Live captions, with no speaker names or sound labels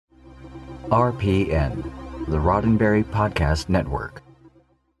RPN, the Roddenberry Podcast Network.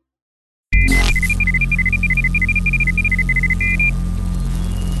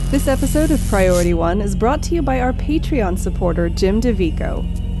 This episode of Priority One is brought to you by our Patreon supporter, Jim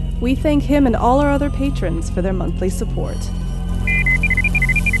DeVico. We thank him and all our other patrons for their monthly support.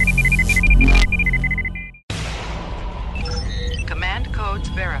 Command codes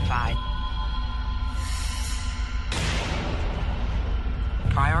verified.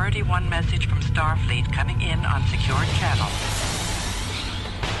 Priority One message from Starfleet coming in on secured channel.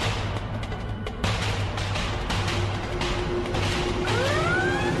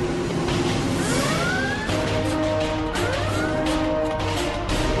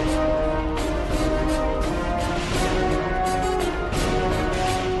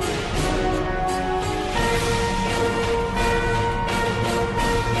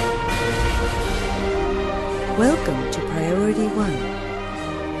 Welcome to Priority One.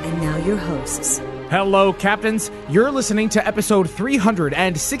 And now your hosts. Hello, Captains. You're listening to episode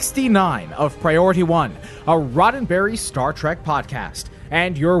 369 of Priority One, a Roddenberry Star Trek podcast,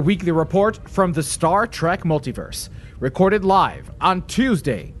 and your weekly report from the Star Trek multiverse. Recorded live on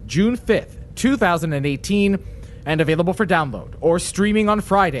Tuesday, June 5th, 2018, and available for download or streaming on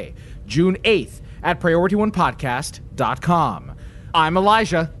Friday, June 8th at PriorityOnePodcast.com. I'm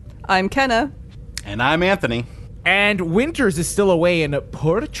Elijah. I'm Kenna. And I'm Anthony. And Winters is still away in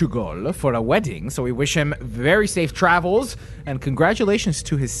Portugal for a wedding, so we wish him very safe travels, and congratulations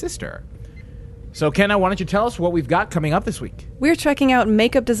to his sister. So, Kenna, why don't you tell us what we've got coming up this week? We're checking out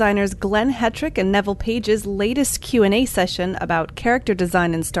makeup designers Glenn Hetrick and Neville Page's latest Q&A session about character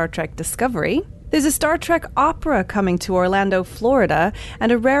design in Star Trek Discovery. There's a Star Trek opera coming to Orlando, Florida,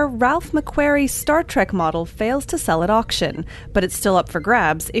 and a rare Ralph McQuarrie Star Trek model fails to sell at auction, but it's still up for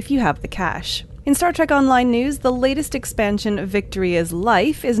grabs if you have the cash. In Star Trek Online news, the latest expansion, Victory is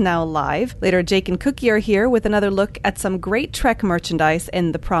Life, is now live. Later, Jake and Cookie are here with another look at some great Trek merchandise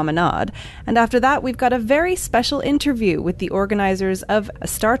in the Promenade. And after that, we've got a very special interview with the organizers of a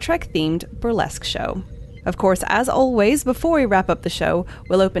Star Trek-themed burlesque show. Of course, as always, before we wrap up the show,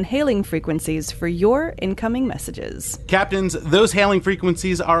 we'll open hailing frequencies for your incoming messages. Captains, those hailing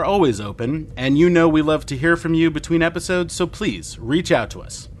frequencies are always open, and you know we love to hear from you between episodes, so please reach out to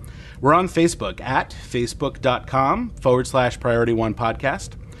us. We're on Facebook at facebook.com/Priority One Podcast.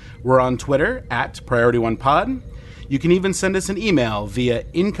 We're on Twitter at Priority One Pod. You can even send us an email via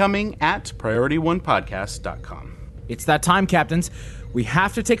incoming@PriorityOnePodcast.com. It's that time, Captains. We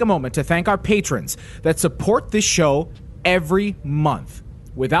have to take a moment to thank our patrons that support this show every month.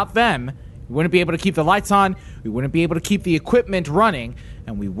 Without them, we wouldn't be able to keep the lights on, we wouldn't be able to keep the equipment running,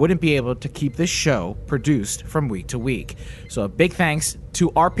 and we wouldn't be able to keep this show produced from week to week. So a big thanks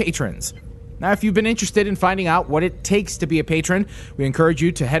to our patrons. Now, if you've been interested in finding out what it takes to be a patron, we encourage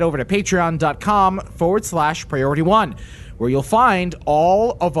you to head over to patreon.com/Priority One, where you'll find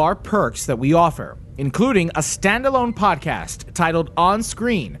all of our perks that we offer, including a standalone podcast titled On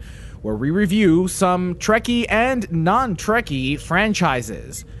Screen, where we review some Trekkie and non-Trekkie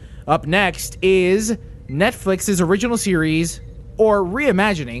franchises. Up next is Netflix's original series, or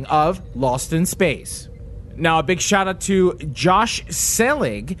reimagining of Lost in Space. Now, a big shout out to Josh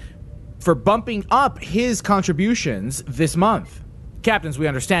Selig for bumping up his contributions this month. Captains, we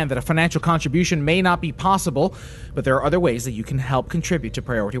understand that a financial contribution may not be possible, but there are other ways that you can help contribute to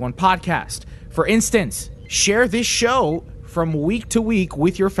Priority One Podcast. For instance, share this show from week to week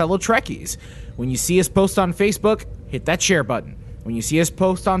with your fellow Trekkies. When you see us post on Facebook, hit that share button. When you see us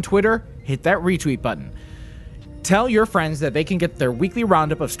post on Twitter, hit that retweet button. Tell your friends that they can get their weekly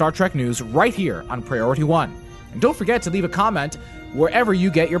roundup of Star Trek news right here on Priority One. And don't forget to leave a comment wherever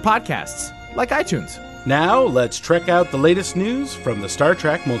you get your podcasts, like iTunes. Now, let's trek out the latest news from the Star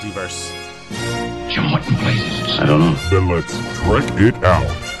Trek multiverse. Jim, what in blazes? I don't know. Then let's trek it out.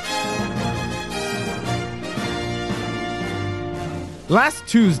 Last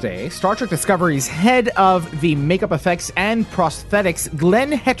Tuesday, Star Trek Discovery's head of the makeup effects and prosthetics,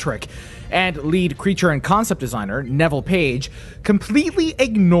 Glenn Hetrick, and lead creature and concept designer, Neville Page, completely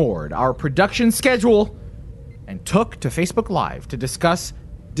ignored our production schedule and took to Facebook Live to discuss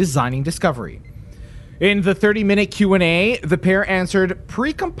designing Discovery. In the 30-minute Q&A, the pair answered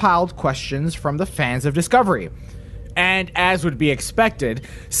pre-compiled questions from the fans of Discovery. And as would be expected,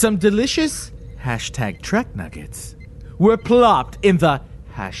 some delicious #Trek nuggets were plopped in the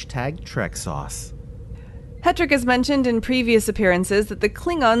 #Trek sauce. Hetrick has mentioned in previous appearances that the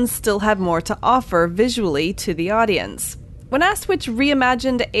Klingons still have more to offer visually to the audience. When asked which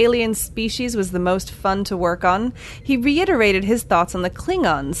reimagined alien species was the most fun to work on, he reiterated his thoughts on the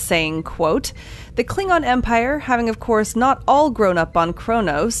Klingons, saying, quote, "The Klingon Empire, having of course not all grown up on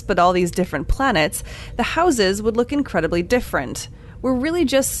Kronos, but all these different planets, the houses would look incredibly different. We're really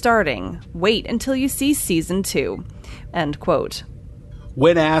just starting. Wait until you see Season 2. End quote.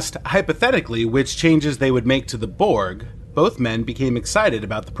 When asked, hypothetically, which changes they would make to the Borg, both men became excited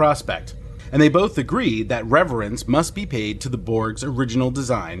about the prospect. And they both agreed that reverence must be paid to the Borg's original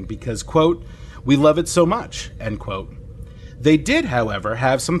design because, quote, "we love it so much," end quote. They did, however,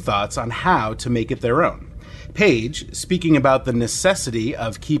 have some thoughts on how to make it their own. Page, speaking about the necessity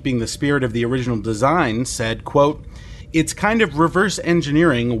of keeping the spirit of the original design, said, quote, "It's kind of reverse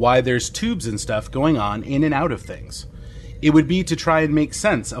engineering why there's tubes and stuff going on in and out of things. It would be to try and make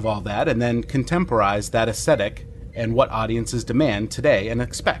sense of all that and then contemporize that aesthetic and what audiences demand today and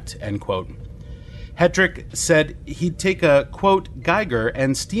expect," end quote. Hetrick said he'd take a, quote, Geiger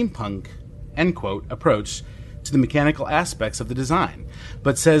and steampunk, end quote, approach to the mechanical aspects of the design,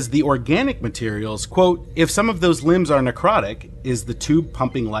 but says the organic materials, quote, "if some of those limbs are necrotic, is the tube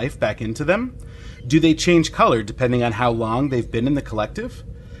pumping life back into them? Do they change color depending on how long they've been in the collective?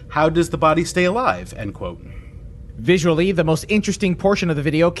 How does the body stay alive?" End quote. Visually, the most interesting portion of the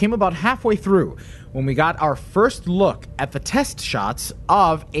video came about halfway through, when we got our first look at the test shots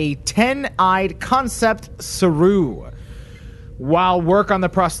of a 10-eyed concept Saru. While work on the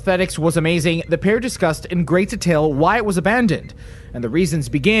prosthetics was amazing, the pair discussed in great detail why it was abandoned, and the reasons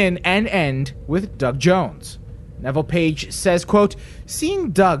begin and end with Doug Jones. Neville Page says, quote,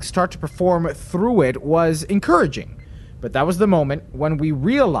 "Seeing Doug start to perform through it was encouraging. But that was the moment when we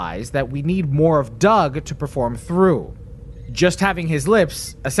realized that we need more of Doug to perform through. Just having his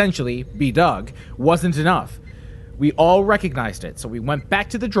lips, essentially, be Doug, wasn't enough. We all recognized it, so we went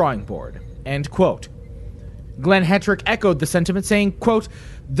back to the drawing board." End quote. Glenn Hetrick echoed the sentiment, saying, quote,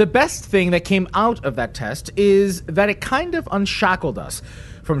 "The best thing that came out of that test is that it kind of unshackled us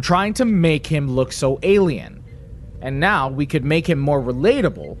from trying to make him look so alien. And now we could make him more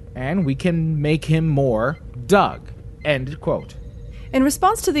relatable, and we can make him more Doug." End quote. In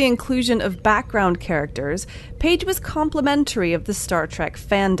response to the inclusion of background characters, Page was complimentary of the Star Trek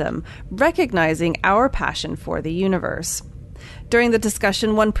fandom, recognizing our passion for the universe. During the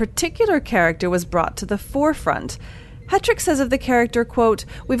discussion, one particular character was brought to the forefront. Hetrick says of the character, quote,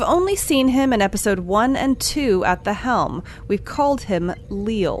 "We've only seen him in episode 1 and 2 at the helm. We've called him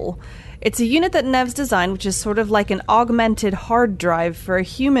Leal. It's a unit that Nev's designed, which is sort of like an augmented hard drive for a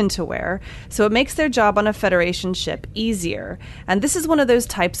human to wear, so it makes their job on a Federation ship easier. And this is one of those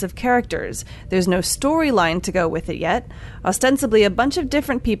types of characters. There's no storyline to go with it yet. Ostensibly, a bunch of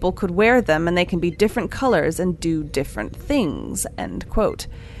different people could wear them, and they can be different colors and do different things." End quote.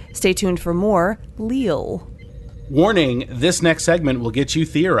 Stay tuned for more Leal. Warning, this next segment will get you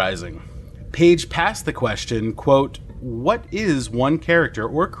theorizing. Page passed the question, quote, "What is one character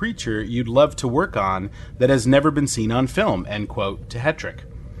or creature you'd love to work on that has never been seen on film?" End quote, to Hetrick,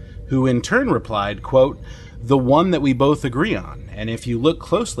 who in turn replied, quote, "The one that we both agree on, and if you look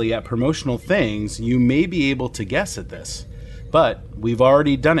closely at promotional things, you may be able to guess at this. But we've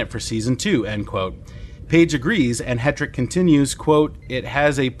already done it for Season 2, end quote. Page agrees, and Hetrick continues, quote, "It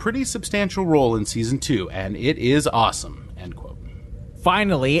has a pretty substantial role in Season 2, and it is awesome," end quote.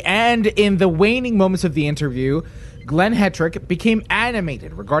 Finally, and in the waning moments of the interview, Glenn Hetrick became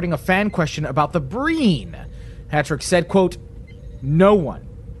animated regarding a fan question about the Breen. Hetrick said, quote, "No one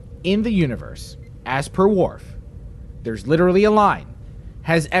in the universe, as per Worf, there's literally a line,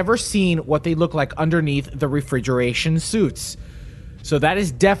 has ever seen what they look like underneath the refrigeration suits. So that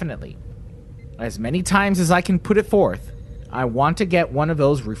is definitely, as many times as I can put it forth, I want to get one of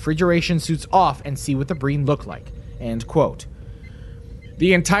those refrigeration suits off and see what the Breen look like." End quote.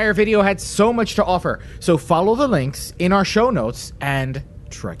 The entire video had so much to offer, so follow the links in our show notes and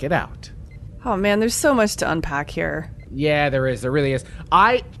check it out. Oh man, there's so much to unpack here. Yeah, there is. There really is.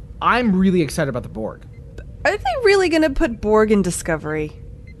 I'm really excited about the Borg. Are they really going to put Borg in Discovery?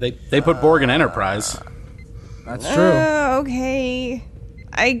 They put Borg in Enterprise. That's true. Okay.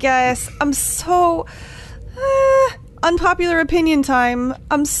 I guess. I'm so... unpopular opinion time.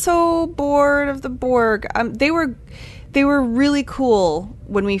 I'm so bored of the Borg. They were really cool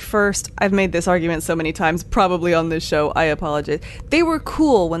when we first... I've made this argument so many times, probably on this show. I apologize. They were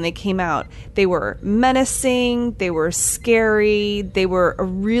cool when they came out. They were menacing. They were scary. They were a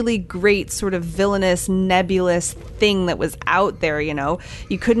really great sort of villainous, nebulous thing that was out there, you know?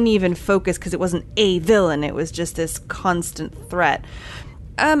 You couldn't even focus because it wasn't a villain. It was just this constant threat.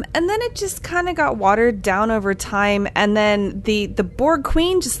 And then it just kind of got watered down over time. And then the Borg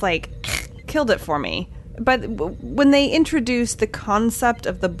Queen just, like, killed it for me. But when they introduced the concept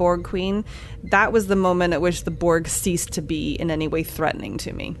of the Borg Queen, that was the moment at which the Borg ceased to be in any way threatening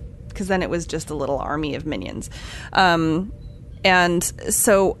to me. Because then it was just a little army of minions. And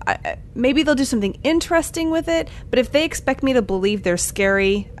so maybe they'll do something interesting with it, but if they expect me to believe they're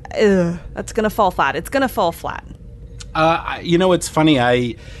scary, that's going to fall flat. It's going to fall flat. It's funny.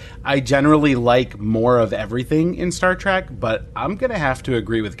 I generally like more of everything in Star Trek, but I'm going to have to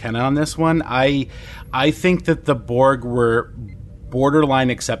agree with Kenna on this one. I think that the Borg were borderline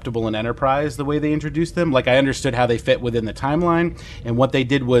acceptable in Enterprise the way they introduced them. Like, I understood how they fit within the timeline, and what they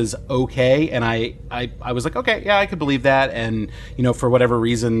did was okay, and I was like, okay, yeah, I could believe that, and, for whatever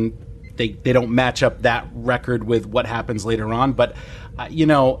reason, they don't match up that record with what happens later on, but,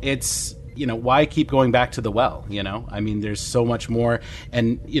 it's... why keep going back to the well? I mean, there's so much more.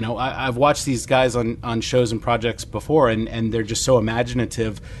 And, I've watched these guys on shows and projects before, and they're just so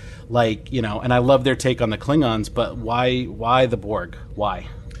imaginative. And I love their take on the Klingons, but why the Borg? Why?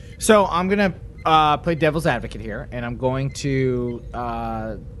 So I'm going to play devil's advocate here, and I'm going to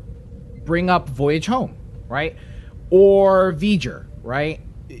bring up Voyage Home, right? Or V'ger, right?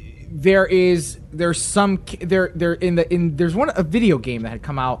 There's a video game that had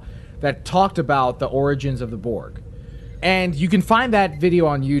come out that talked about the origins of the Borg. And you can find that video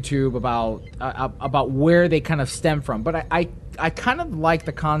on YouTube about where they kind of stem from. But I kind of like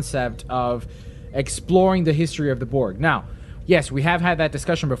the concept of exploring the history of the Borg. Now, yes, we have had that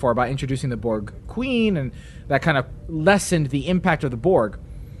discussion before about introducing the Borg Queen, and that kind of lessened the impact of the Borg.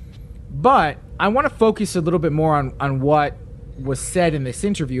 But I want to focus a little bit more on what was said in this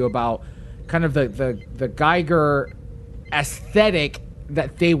interview about kind of the Geiger aesthetic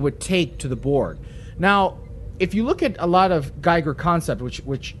that they would take to the Borg. Now, if you look at a lot of Geiger concept,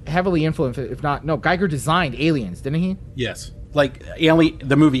 which heavily influenced, Geiger designed Aliens, didn't he? Yes. Like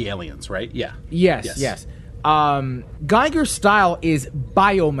the movie Aliens, right? Yeah. Yes. Geiger's style is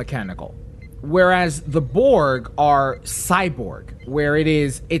biomechanical, whereas the Borg are cyborg, where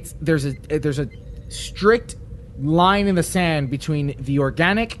there's a strict line in the sand between the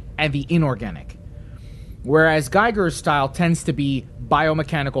organic and the inorganic. Whereas Geiger's style tends to be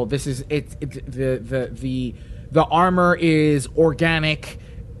biomechanical. This is the armor is organic,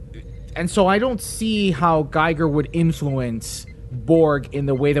 and so I don't see how Geiger would influence Borg in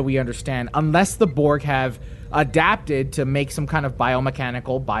the way that we understand, unless the Borg have adapted to make some kind of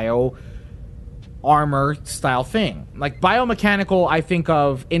biomechanical, bio armor style thing. Like biomechanical, I think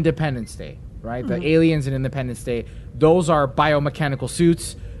of Independence Day, right? Mm-hmm. The aliens in Independence Day, those are biomechanical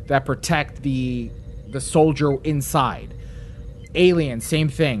suits that protect the soldier inside. Alien, same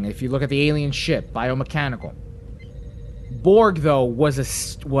thing. If you look at the alien ship, biomechanical. Borg, though,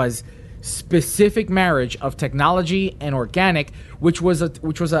 was specific marriage of technology and organic, which was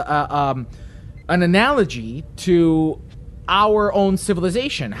an analogy to our own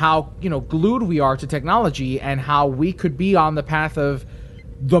civilization. How glued we are to technology, and how we could be on the path of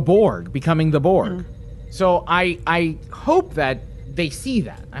the Borg, becoming the Borg. Mm. So I hope that they see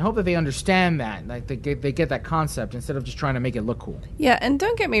that. I hope that they understand that. Like they get that concept instead of just trying to make it look cool. Yeah, and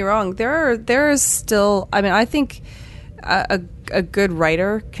don't get me wrong. There is still. I mean, I think a good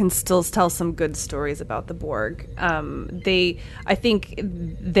writer can still tell some good stories about the Borg. I think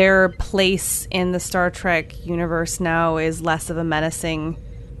their place in the Star Trek universe now is less of a menacing,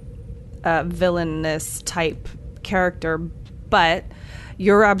 villainous type character, but.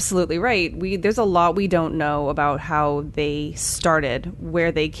 You're absolutely right. There's a lot we don't know about how they started,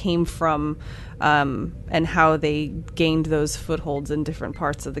 where they came from, and how they gained those footholds in different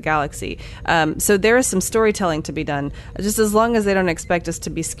parts of the galaxy. So there is some storytelling to be done, just as long as they don't expect us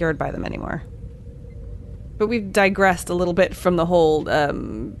to be scared by them anymore. But we've digressed a little bit from the whole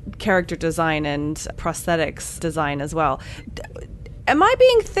character design and prosthetics design as well. Am I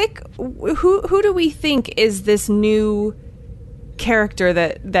being thick? Who do we think is this new character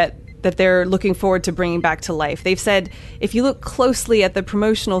that they're looking forward to bringing back to life? They've said if you look closely at the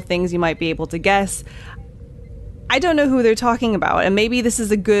promotional things, you might be able to guess. I don't know who they're talking about, and maybe this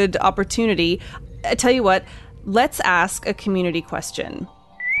is a good opportunity. I tell you what, let's ask a community question.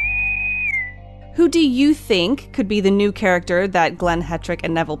 Who do you think could be the new character that Glenn Hetrick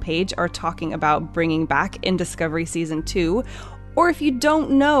and Neville Page are talking about bringing back in Discovery Season 2? Or if you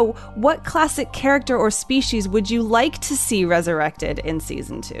don't know, what classic character or species would you like to see resurrected in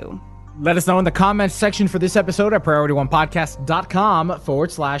Season 2? Let us know in the comments section for this episode at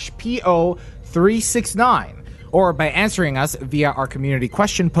PriorityOnePodcast.com/PO369, or by answering us via our community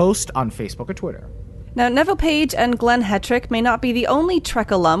question post on Facebook or Twitter. Now, Neville Page and Glenn Hetrick may not be the only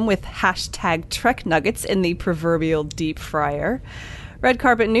Trek alum with #TrekNuggets in the proverbial deep fryer. Red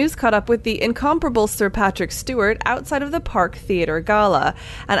Carpet News caught up with the incomparable Sir Patrick Stewart outside of the Park Theatre Gala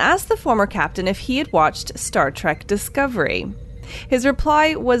and asked the former captain if he had watched Star Trek Discovery. His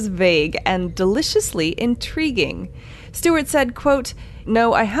reply was vague and deliciously intriguing. Stewart said, quote,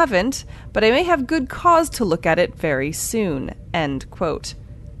 "No, I haven't, but I may have good cause to look at it very soon," end quote.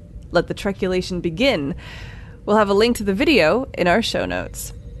 Let the Trekulation begin. We'll have a link to the video in our show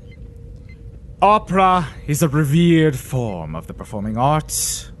notes. Opera is a revered form of the performing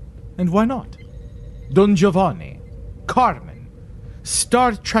arts, and why not? Don Giovanni, Carmen,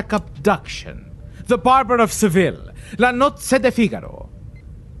 Star Trek Abduction, The Barber of Seville, La Nozze de Figaro.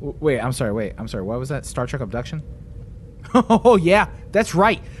 Wait, I'm sorry, what was that? Star Trek Abduction? Oh, yeah, that's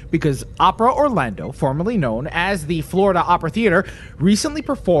right, because Opera Orlando, formerly known as the Florida Opera Theater, recently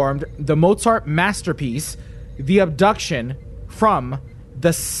performed the Mozart masterpiece, The Abduction, from the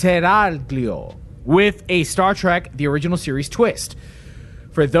Seraglio, with a Star Trek The Original Series twist.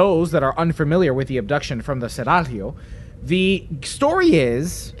 For those that are unfamiliar with The Abduction from the Seraglio, the story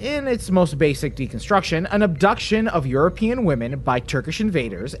is, in its most basic deconstruction, an abduction of European women by Turkish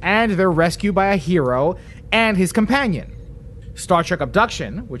invaders and their rescue by a hero and his companion. Star Trek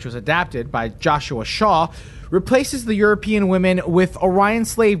Abduction, which was adapted by Joshua Shaw, replaces the European women with Orion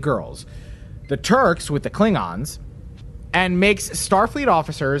slave girls, the Turks with the Klingons, and makes Starfleet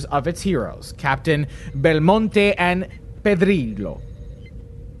officers of its heroes, Captain Belmonte and Pedrillo.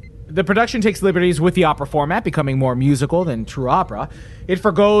 The production takes liberties with the opera format, becoming more musical than true opera. It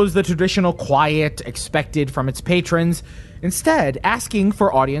forgoes the traditional quiet expected from its patrons, instead asking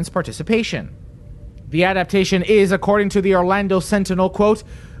for audience participation. The adaptation is, according to the Orlando Sentinel, quote,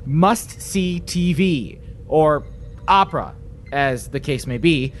 must-see TV, or opera, as the case may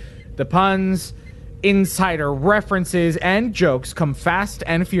be. The puns, insider references, and jokes come fast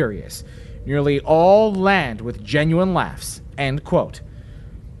and furious. Nearly all land with genuine laughs, end quote.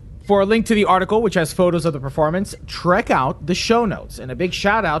 For a link to the article, which has photos of the performance, check out the show notes. And a big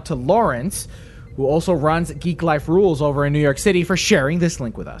shout out to Lawrence, who also runs Geek Life Rules over in New York City, for sharing this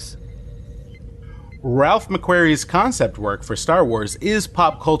link with us. Ralph McQuarrie's concept work for Star Wars is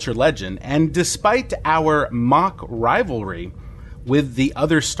pop culture legend, and despite our mock rivalry with the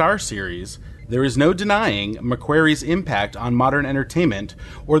other Star series, there is no denying McQuarrie's impact on modern entertainment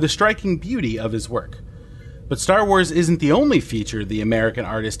or the striking beauty of his work. But Star Wars isn't the only feature the American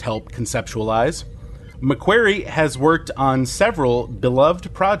artist helped conceptualize. McQuarrie has worked on several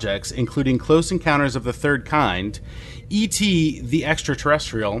beloved projects, including Close Encounters of the Third Kind, E.T. the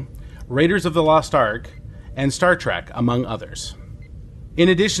Extraterrestrial, Raiders of the Lost Ark, and Star Trek, among others. In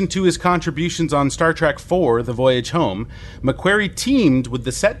addition to his contributions on Star Trek IV, The Voyage Home, McQuarrie teamed with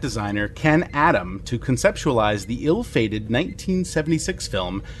the set designer Ken Adam to conceptualize the ill-fated 1976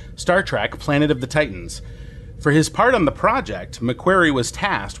 film Star Trek Planet of the Titans. For his part on the project, McQuarrie was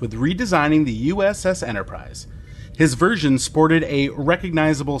tasked with redesigning the USS Enterprise. His version sported a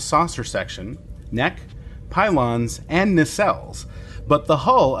recognizable saucer section, neck, pylons, and nacelles, but the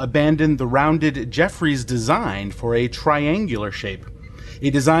hull abandoned the rounded Jeffries design for a triangular shape, a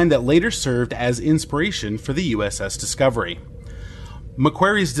design that later served as inspiration for the USS Discovery.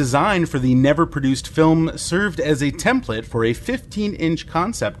 McQuarrie's design for the never-produced film served as a template for a 15-inch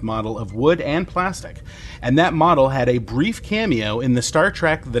concept model of wood and plastic, and that model had a brief cameo in the Star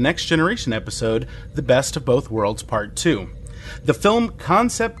Trek The Next Generation episode, The Best of Both Worlds Part 2. The film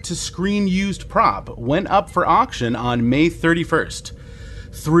concept-to-screen used prop went up for auction on May 31st.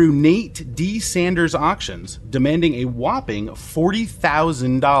 Through Nate D. Sanders Auctions, demanding a whopping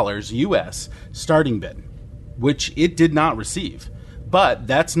 $40,000 US starting bid, which it did not receive. But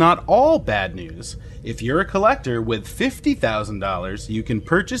that's not all bad news. If you're a collector with $50,000, you can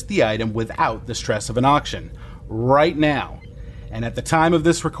purchase the item without the stress of an auction, right now. And at the time of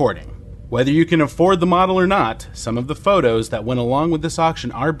this recording, whether you can afford the model or not, some of the photos that went along with this auction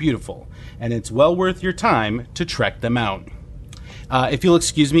are beautiful, and it's well worth your time to check them out. If you'll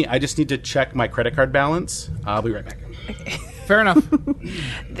excuse me, I just need to check my credit card balance. I'll be right back. Okay. Fair enough.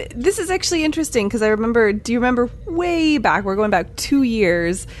 This is actually interesting because do you remember way back, we're going back 2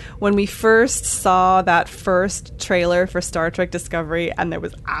 years, when we first saw that first trailer for Star Trek Discovery, and there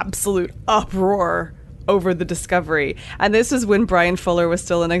was absolute uproar over the Discovery. And this was when Brian Fuller was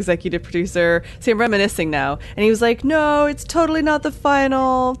still an executive producer. See, I'm reminiscing now. And he was like, no, it's totally not the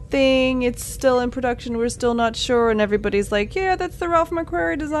final thing. It's still in production. We're still not sure. And everybody's like, yeah, that's the Ralph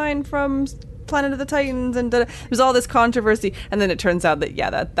McQuarrie design from Planet of the Titans. And there was all this controversy. And then it turns out that,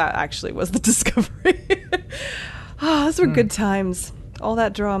 yeah, that actually was the Discovery. Those were good times. All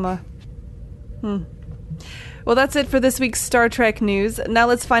that drama. Well, that's it for this week's Star Trek news. Now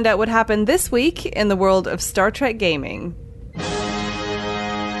let's find out what happened this week in the world of Star Trek gaming.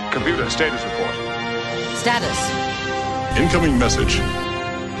 Computer status report. Status. Incoming message.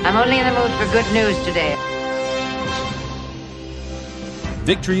 I'm only in the mood for good news today.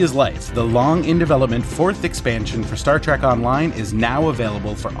 Victory is Life, the long-in-development 4th expansion for Star Trek Online, is now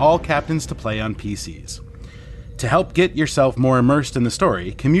available for all captains to play on PCs. To help get yourself more immersed in the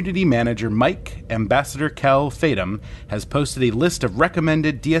story, community manager Mike Ambassador Kel Fatum has posted a list of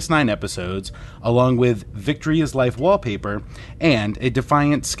recommended DS9 episodes, along with Victory is Life wallpaper and a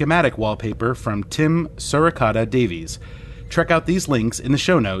Defiant schematic wallpaper from Tim Suricata Davies. Check out these links in the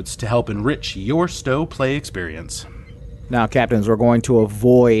show notes to help enrich your Stow play experience. Now, Captains, we're going to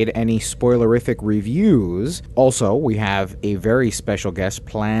avoid any spoilerific reviews. Also, we have a very special guest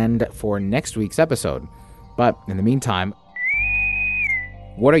planned for next week's episode. But in the meantime,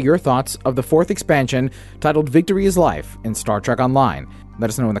 what are your thoughts of the 4th expansion titled Victory is Life in Star Trek Online? Let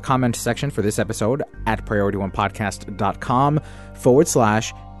us know in the comment section for this episode at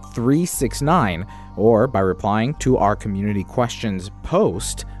PriorityOnePodcast.com/369 or by replying to our community questions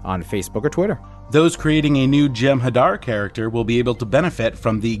post on Facebook or Twitter. Those creating a new Jem'Hadar character will be able to benefit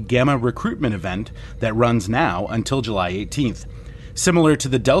from the Gamma recruitment event that runs now until July 18th. Similar to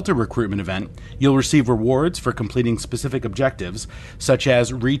the Delta recruitment event, you'll receive rewards for completing specific objectives, such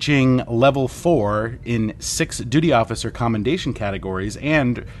as reaching level 4 in 6 duty officer commendation categories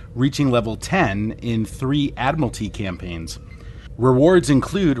and reaching level 10 in 3 Admiralty campaigns. Rewards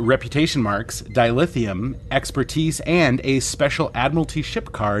include reputation marks, dilithium, expertise, and a special Admiralty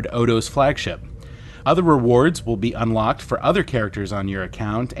ship card, Odo's flagship. Other rewards will be unlocked for other characters on your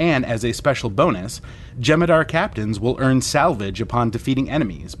account, and as a special bonus, Jem'Hadar captains will earn salvage upon defeating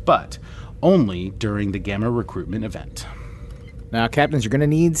enemies, but only during the Gamma recruitment event. Now, Captains, you're going to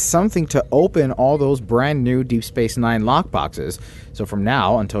need something to open all those brand new Deep Space Nine lockboxes. So from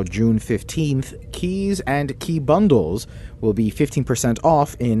now until June 15th, keys and key bundles will be 15%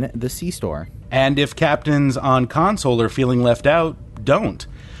 off in the C-Store. And if captains on console are feeling left out, don't.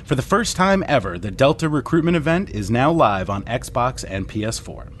 For the first time ever, the Delta recruitment event is now live on Xbox and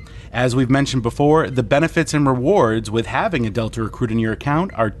PS4. As we've mentioned before, the benefits and rewards with having a Delta recruit in your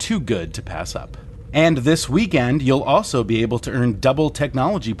account are too good to pass up. And this weekend, you'll also be able to earn double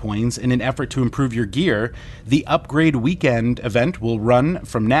technology points in an effort to improve your gear. The Upgrade Weekend event will run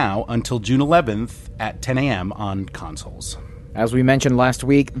from now until June 11th at 10 a.m. on consoles. As we mentioned last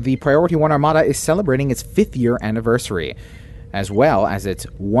week, the Priority One Armada is celebrating its 5th year anniversary, as well as its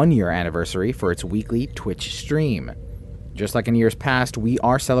 1-year anniversary for its weekly Twitch stream. Just like in years past, we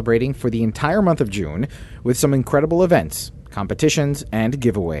are celebrating for the entire month of June with some incredible events, competitions, and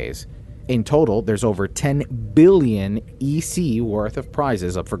giveaways. In total, there's over 10 billion EC worth of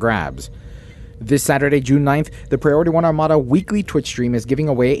prizes up for grabs. This Saturday, June 9th, the Priority One Armada weekly Twitch stream is giving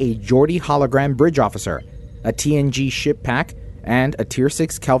away a Geordi hologram bridge officer, a TNG ship pack, and a Tier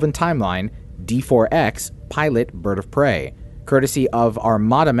 6 Kelvin Timeline D4X pilot bird of prey, courtesy of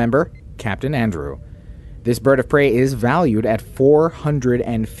Armada member Captain Andrew. This bird of prey is valued at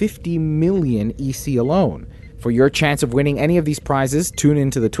 450 million EC alone. For your chance of winning any of these prizes, tune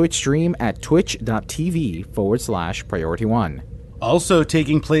into the Twitch stream at twitch.tv/PriorityOne. Also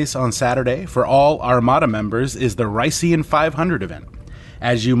taking place on Saturday for all Armada members is the Rycian 500 event.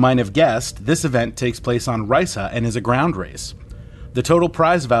 As you might have guessed, this event takes place on Risa and is a ground race. The total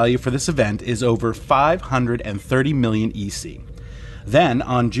prize value for this event is over 530 million EC. Then,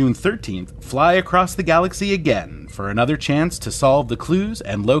 on June 13th, fly across the galaxy again for another chance to solve the clues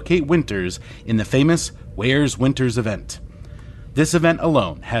and locate Winters in the famous Where's Winters event. This event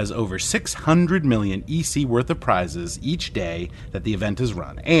alone has over 600 million EC worth of prizes each day that the event is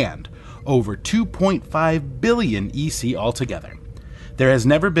run, and over 2.5 billion EC altogether. There has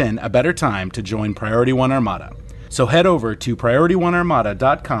never been a better time to join Priority One Armada. So head over to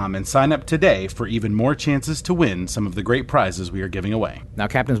PriorityOneArmada.com and sign up today for even more chances to win some of the great prizes we are giving away. Now,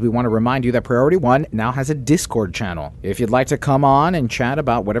 Captains, we want to remind you that Priority One now has a Discord channel. If you'd like to come on and chat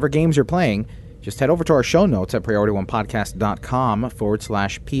about whatever games you're playing, just head over to our show notes at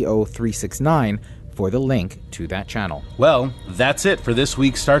PriorityOnePodcast.com/PO369 for the link to that channel. Well, that's it for this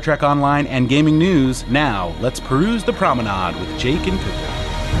week's Star Trek Online and gaming news. Now, let's peruse the promenade with Jake and Cooper.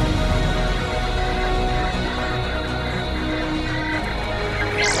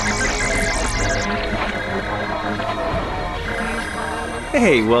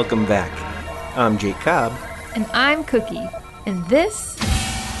 Hey, welcome back. I'm Jake Cobb. And I'm Cookie. And this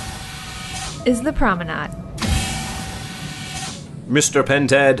is The Promenade. Mr.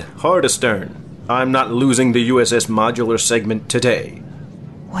 Pentad, hard astern. I'm not losing the USS Modular segment today.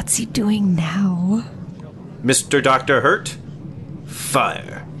 What's he doing now? Mr. Dr. Hurt,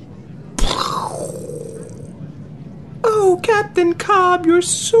 fire. Oh, Captain Cobb, you're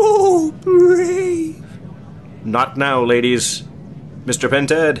so brave. Not now, ladies. Mr.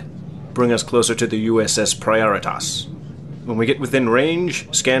 Pented, bring us closer to the USS Prioritas. When we get within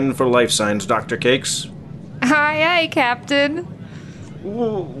range, scan for life signs, Dr. Cakes. Aye, Captain.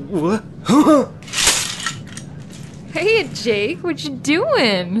 Hey, Jake, what you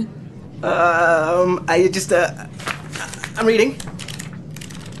doing? I'm reading.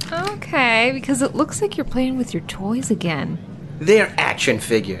 Okay, because it looks like you're playing with your toys again. They're action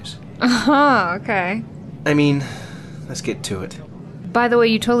figures. Uh-huh, okay. I mean, let's get to it. By the way,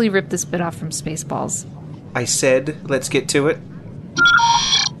 you totally ripped this bit off from Spaceballs. I said, let's get to it.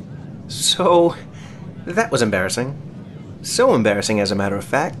 So, that was embarrassing. So embarrassing, as a matter of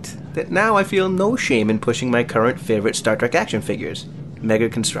fact, that now I feel no shame in pushing my current favorite Star Trek action figures, Mega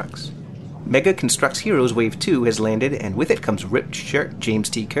Construx. Mega Construx Heroes Wave 2 has landed, and with it comes Ripped Shirt James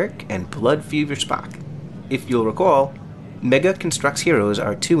T. Kirk and Blood Fever Spock. If you'll recall, Mega Construx Heroes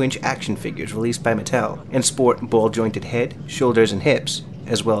are 2-inch action figures released by Mattel and sport ball-jointed head, shoulders, and hips,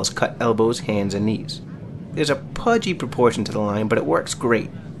 as well as cut elbows, hands, and knees. There's a pudgy proportion to the line, but it works great,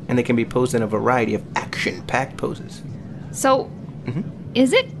 and they can be posed in a variety of action-packed poses. So,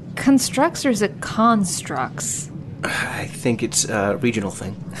 is it Construx or is it Construx? I think it's a regional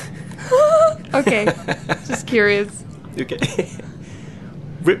thing. Okay, just curious. Okay.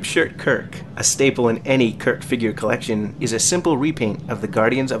 Rip Shirt Kirk, a staple in any Kirk figure collection, is a simple repaint of the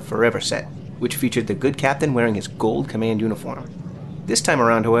Guardians of Forever set, which featured the good captain wearing his gold command uniform. This time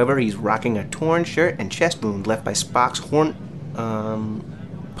around, however, he's rocking a torn shirt and chest wound left by Spock's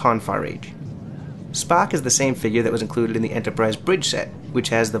Ponfar Rage. Spock is the same figure that was included in the Enterprise Bridge set, which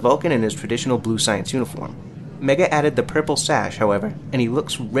has the Vulcan in his traditional blue science uniform. Mega added the purple sash, however, and he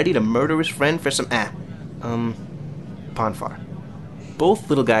looks ready to murder his friend for some Ponfar. Both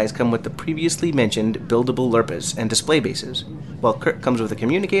little guys come with the previously mentioned buildable Lurpas and display bases, while Kirk comes with a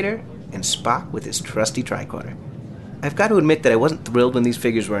communicator and Spock with his trusty tricorder. I've got to admit that I wasn't thrilled when these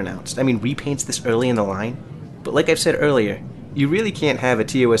figures were announced. I mean, repaints this early in the line. But like I've said earlier, you really can't have a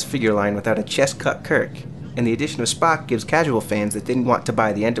TOS figure line without a chest-cut Kirk, and the addition of Spock gives casual fans that didn't want to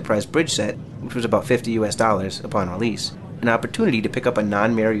buy the Enterprise Bridge set, which was about $50 upon release, an opportunity to pick up a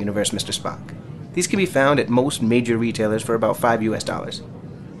non-Mirror Universe Mr. Spock. These can be found at most major retailers for about $5.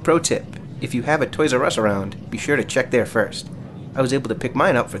 Pro tip, if you have a Toys R Us around, be sure to check there first. I was able to pick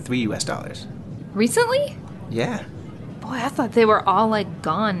mine up for $3. Recently? Yeah. Boy, I thought they were all,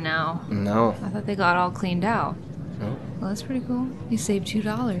 gone now. No. I thought they got all cleaned out. No. Well, that's pretty cool. You saved $2.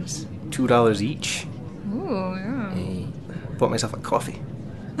 $2 each. Ooh, yeah. Hey, bought myself a coffee.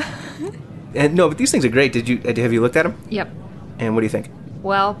 And no, but these things are great. Have you looked at them? Yep. And what do you think?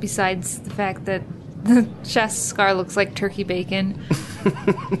 Well, besides the fact that the chest scar looks like turkey bacon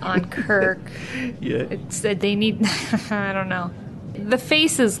on Kirk. Yeah. It's they need I don't know. The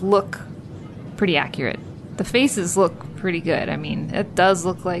faces look pretty accurate. The faces look pretty good. I mean, it does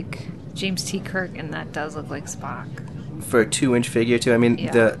look like James T. Kirk, and that does look like Spock. For a 2-inch figure, too. I mean,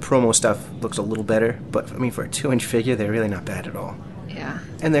 Yeah. the promo stuff looks a little better, but, I mean, for a 2-inch figure, they're really not bad at all. Yeah.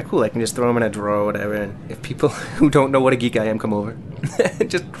 And they're cool. I can just throw them in a drawer or whatever, and if people who don't know what a geek I am come over,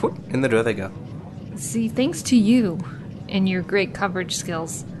 just whoop, in the drawer they go. See, thanks to you and your great coverage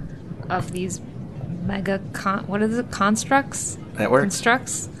skills of these constructs? That works.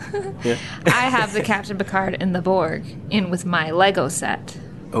 Constructs? Yeah. I have the Captain Picard and the Borg in with my Lego set.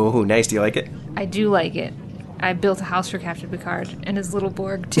 Oh, nice. Do you like it? I do like it. I built a house for Captain Picard and his little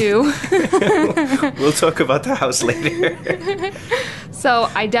Borg, too. We'll talk about the house later. So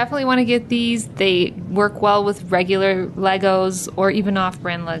I definitely want to get these. They work well with regular Legos or even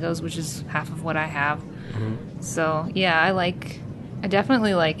off-brand Legos, which is half of what I have. Mm-hmm. So, yeah, I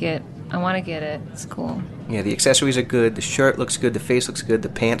definitely like it. I want to get it. It's cool. Yeah, the accessories are good. The shirt looks good. The face looks good. The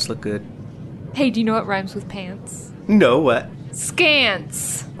pants look good. Hey, do you know what rhymes with pants? No, what?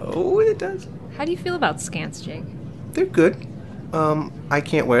 Scants. Oh, it does. How do you feel about scants, Jake? They're good. I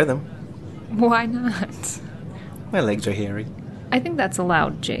can't wear them. Why not? My legs are hairy. I think that's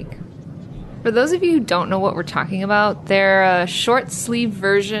allowed, Jake. For those of you who don't know what we're talking about, they're a short-sleeve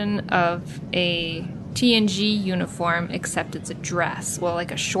version of a TNG uniform, except it's a dress. Well,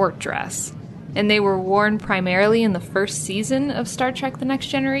 like a short dress. And they were worn primarily in the first season of Star Trek The Next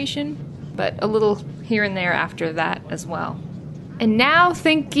Generation, but a little here and there after that as well. And now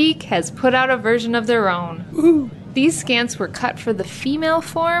Think Geek has put out a version of their own. Woo-hoo. These scants were cut for the female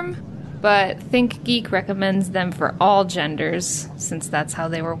form, but Think Geek recommends them for all genders, since that's how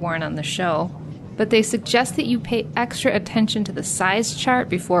they were worn on the show. But they suggest that you pay extra attention to the size chart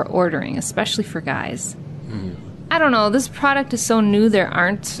before ordering, especially for guys. I don't know, this product is so new there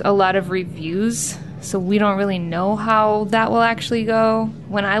aren't a lot of reviews, so we don't really know how that will actually go.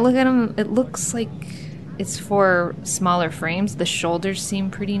 When I look at them, it looks like it's for smaller frames. The shoulders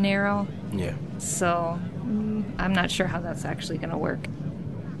seem pretty narrow. Yeah. So I'm not sure how that's actually going to work.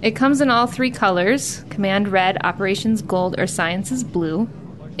 It comes in all 3 colors: Command Red, Operations Gold, or Sciences Blue.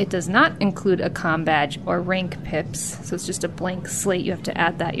 It does not include a comm badge or rank pips, so it's just a blank slate. You have to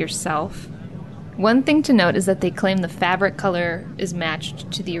add that yourself. One thing to note is that they claim the fabric color is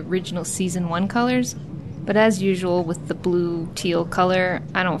matched to the original Season 1 colors, but as usual with the blue-teal color,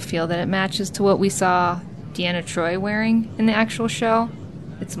 I don't feel that it matches to what we saw Deanna Troi wearing in the actual show.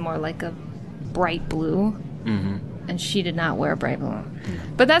 It's more like a bright blue. Mm-hmm. And she did not wear bright blue.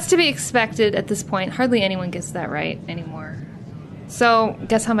 But that's to be expected at this point. Hardly anyone gets that right anymore. So,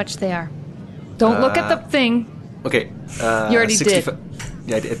 guess how much they are. Don't look at the thing. Okay. You already did.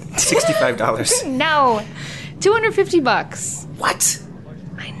 Yeah, I did. $65. No. $250. What?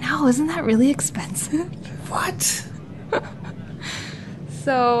 I know. Isn't that really expensive? What?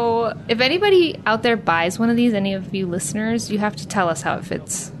 So, if anybody out there buys one of these, any of you listeners, you have to tell us how it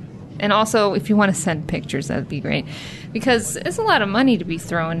fits. And also, if you want to send pictures, that would be great. Because it's a lot of money to be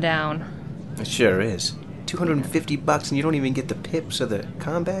throwing down. It sure is. $250 and you don't even get the pips or the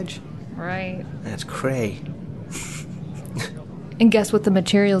comm badge? Right. That's cray. And guess what the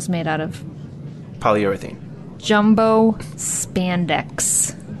material's made out of? Polyurethane. Jumbo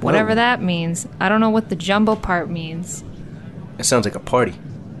spandex. Whatever that means. I don't know what the jumbo part means. It sounds like a party.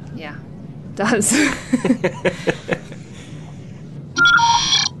 Yeah, it does.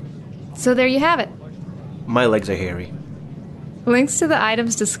 So there you have it. My legs are hairy. Links to the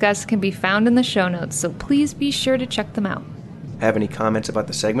items discussed can be found in the show notes, so please be sure to check them out. Have any comments about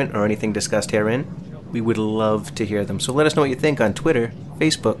the segment or anything discussed herein? We would love to hear them, so let us know what you think on Twitter,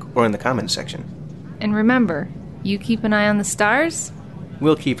 Facebook, or in the comments section. And remember, you keep an eye on the stars.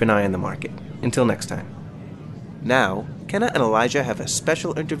 We'll keep an eye on the market. Until next time. Now, Kenna and Elijah have a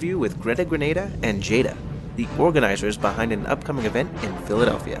special interview with Greta Grenada and Jada, the organizers behind an upcoming event in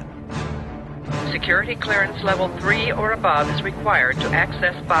Philadelphia. Security clearance level 3 or above is required to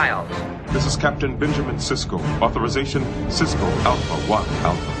access files. This is Captain Benjamin Sisko. Authorization Cisco Alpha 1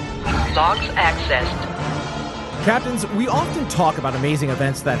 Alpha. Logs accessed. Captains, we often talk about amazing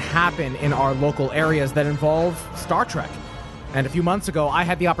events that happen in our local areas that involve Star Trek. And a few months ago, I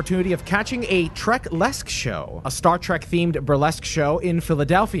had the opportunity of catching a Trek-lesque show, a Star Trek-themed burlesque show in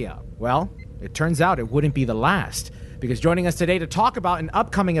Philadelphia. Well, it turns out it wouldn't be the last, because joining us today to talk about an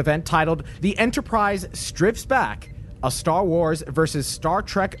upcoming event titled The Enterprise Strips Back, a Star Wars versus Star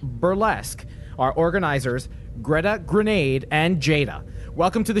Trek burlesque, are organizers Greta Grenade and Jada.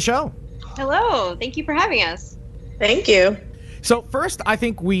 Welcome to the show. Hello. Thank you for having us. Thank you. So first, I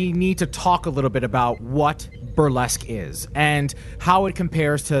think we need to talk a little bit about what burlesque is and how it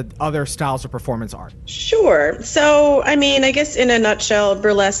compares to other styles of performance art. Sure. So, I mean, I guess in a nutshell,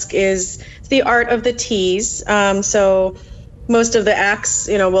 burlesque is the art of the tease. So most of the acts,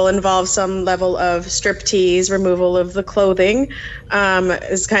 will involve some level of striptease, removal of the clothing,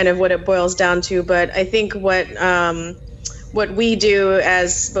 is kind of what it boils down to. But I think what we do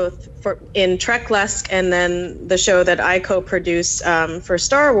as both in Trek-lesque and then the show that I co-produce for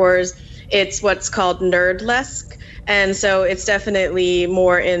Star Wars, it's what's called nerd-lesque. And so it's definitely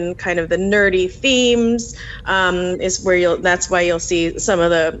more in kind of the nerdy themes, is where that's why you'll see some of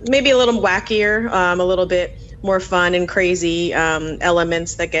the, maybe a little wackier, a little bit more fun and crazy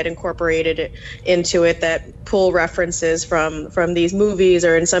elements that get incorporated into it that pull references from these movies,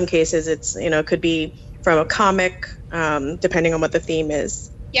 or in some cases it's, could be from a comic, depending on what the theme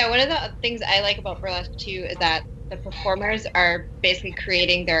is. Yeah, one of the things I like about burlesque too is that the performers are basically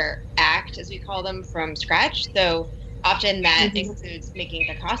creating their act, as we call them, from scratch. So often that includes making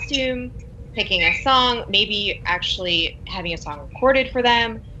the costume, picking a song, maybe actually having a song recorded for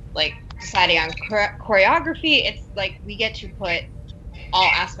them, like deciding on choreography. It's like we get to put all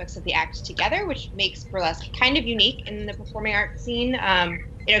aspects of the act together, which makes burlesque kind of unique in the performing arts scene.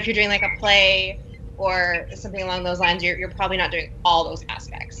 If you're doing like a play or something along those lines, you're probably not doing all those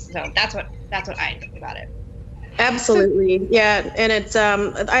aspects. So that's what I think about it. Absolutely. Yeah. And it's,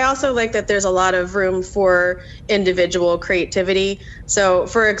 I also like that there's a lot of room for individual creativity. So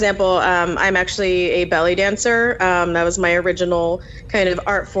for example, I'm actually a belly dancer. That was my original kind of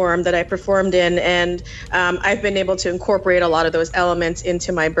art form that I performed in. And I've been able to incorporate a lot of those elements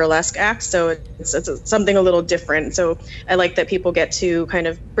into my burlesque act. So it's something a little different. So I like that people get to kind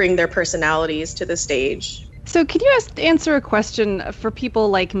of bring their personalities to the stage. So can you answer a question for people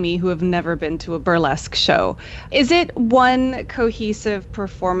like me who have never been to a burlesque show? Is it one cohesive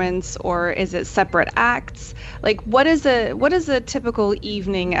performance or is it separate acts? Like what is a typical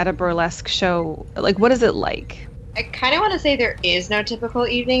evening at a burlesque show? Like what is it like? I kind of want to say there is no typical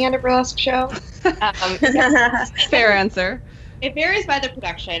evening at a burlesque show. Fair answer. It varies by the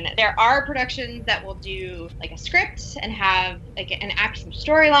production. There are productions that will do like a script and have like an act from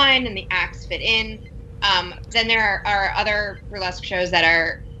storyline and the acts fit in. Then there are other burlesque shows that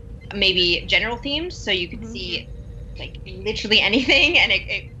are maybe general themes, so you can see like literally anything, and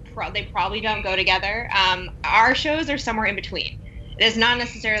they probably don't go together. Our shows are somewhere in between. It is not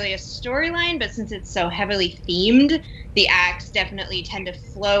necessarily a storyline, but since it's so heavily themed, the acts definitely tend to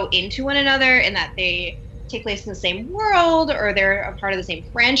flow into one another in that they take place in the same world or they're a part of the same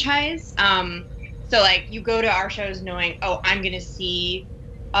franchise. So like you go to our shows knowing, oh, I'm going to see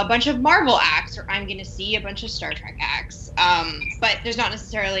a bunch of Marvel acts or I'm going to see a bunch of Star Trek acts. But there's not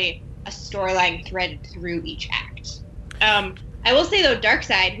necessarily a storyline threaded through each act. I will say, though,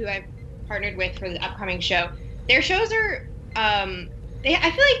 Darkside, who I've partnered with for the upcoming show, their shows are... I feel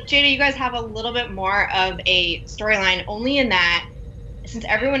like, Jada, you guys have a little bit more of a storyline, only in that since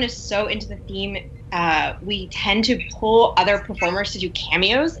everyone is so into the theme, we tend to pull other performers to do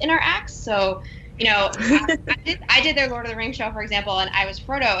cameos in our acts. So... You know, I did their Lord of the Rings show, for example, and I was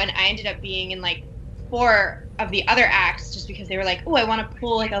Frodo, and I ended up being in, like, 4 of the other acts just because they were like, oh, I want to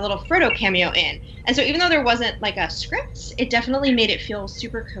pull, like, a little Frodo cameo in. And so even though there wasn't, like, a script, it definitely made it feel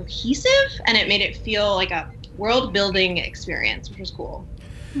super cohesive, and it made it feel like a world-building experience, which was cool.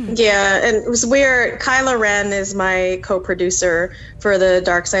 Yeah, and it was weird. Kyla Wren is my co-producer for the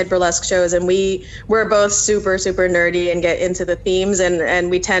Darkside Burlesque shows, and we're both super, super nerdy and get into the themes, and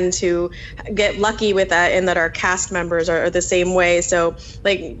we tend to get lucky with that in that our cast members are the same way. So,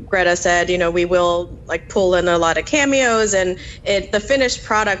 like Greta said, you know, we will like pull in a lot of cameos, and the finished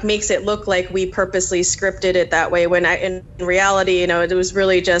product makes it look like we purposely scripted it that way, when in reality, you know, it was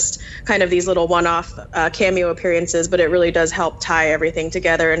really just kind of these little one-off cameo appearances, but it really does help tie everything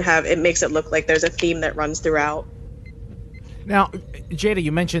together and it makes it look like there's a theme that runs throughout. Now, Jada,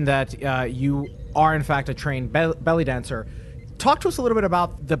 you mentioned that you are in fact a trained belly dancer. Talk to us a little bit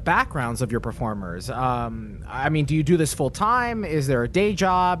about the backgrounds of your performers. I mean, do you do this full time? Is there a day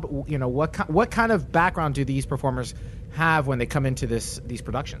job? You know, what kind of background do these performers have when they come into these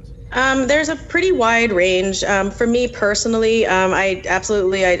productions? There's a pretty wide range. For me personally,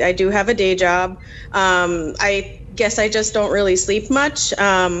 I do have a day job. I guess I just don't really sleep much.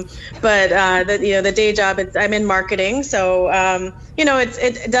 But the day job, I'm in marketing, so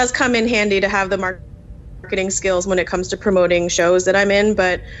it does come in handy to have the marketing skills when it comes to promoting shows that I'm in.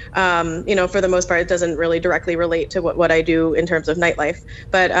 But for the most part, it doesn't really directly relate to what I do in terms of nightlife.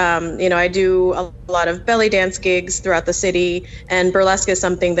 But I do a lot of belly dance gigs throughout the city, and burlesque is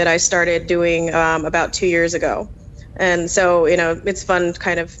something that I started doing about 2 years ago. And so, it's fun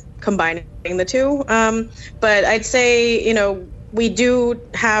kind of combining the two. But I'd say, we do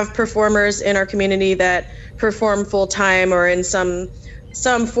have performers in our community that perform full time or in some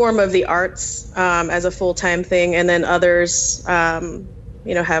form of the arts as a full-time thing, and then others, have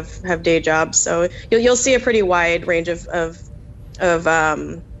day jobs. So you'll see a pretty wide range of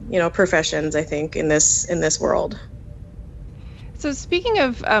professions, I think, in this world. So speaking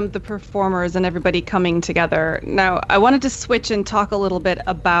of the performers and everybody coming together, now I wanted to switch and talk a little bit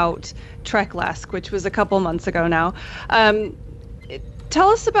about Treklesque, which was a couple months ago now. Tell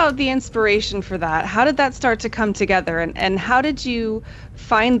us about the inspiration for that. How did that start to come together, and how did you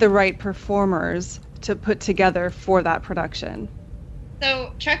find the right performers to put together for that production?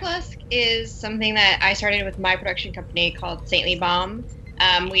 So Treklesque is something that I started with my production company called Saintly Bomb.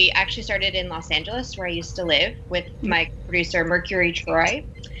 We actually started in Los Angeles, where I used to live, with my producer, Mercury Troy.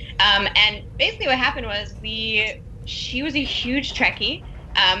 And basically what happened was she was a huge Trekkie,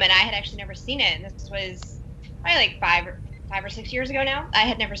 and I had actually never seen it. And this was probably like 5 or 6 years ago now. I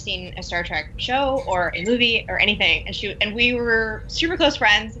had never seen a Star Trek show or a movie or anything. And we were super close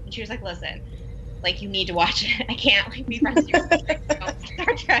friends. And she was like, listen, like, you need to watch it. I can't be friends with you.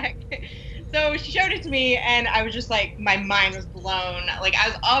 Star Trek. So she showed it to me, and I was just like, my mind was blown. Like, I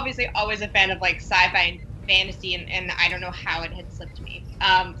was obviously always a fan of like sci-fi and fantasy, and I don't know how it had slipped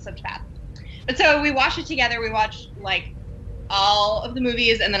past. But so we watched it together. We watched like all of the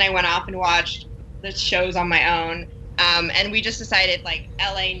movies, and then I went off and watched the shows on my own. And we just decided, like,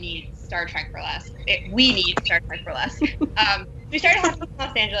 LA needs Star Trek Burlesque. We need Star Trek Burlesque. We started having in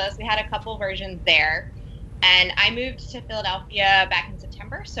Los Angeles. We had a couple versions there. And I moved to Philadelphia back in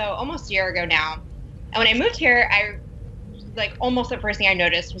September, so almost a year ago now. And when I moved here, I like almost the first thing I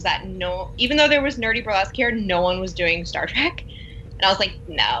noticed was that even though there was nerdy burlesque here, no one was doing Star Trek. And I was like,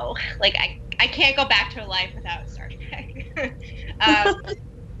 no, like I can't go back to a life without Star Trek.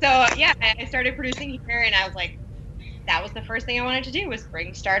 So yeah, I started producing here, and I was like, that was the first thing I wanted to do, was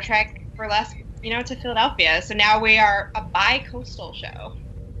bring Star Trek burlesque, to Philadelphia. So now we are a bi-coastal show.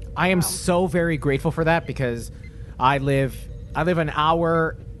 I am so very grateful for that, because I live an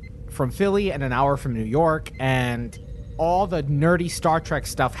hour from Philly and an hour from New York, and all the nerdy Star Trek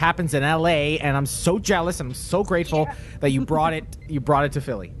stuff happens in LA, and I'm so jealous, and I'm so grateful that you brought it to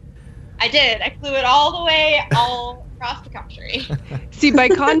Philly. I did. I flew it all the way all across the country. See, by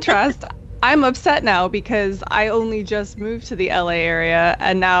contrast, I'm upset now because I only just moved to the LA area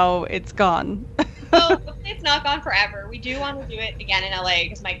and now it's gone. Well, hopefully it's not gone forever. We do want to do it again in LA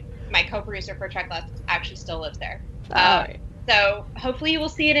because my co-producer for Trek Less actually still lives there. So hopefully you will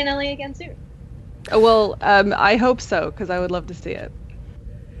see it in LA again soon. Well, I hope so, because I would love to see it.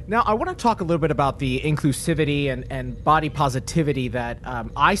 Now, I want to talk a little bit about the inclusivity and body positivity that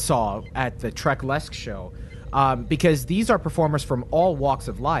I saw at the Trek-Lesque show, because these are performers from all walks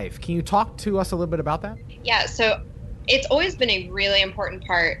of life. Can you talk to us a little bit about that? Yeah, so it's always been a really important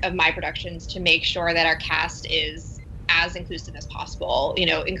part of my productions to make sure that our cast is as inclusive as possible,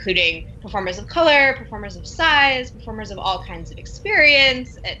 including performers of color, performers of size, performers of all kinds of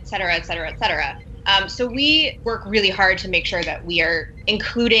experience, et cetera, et cetera, et cetera. So we work really hard to make sure that we are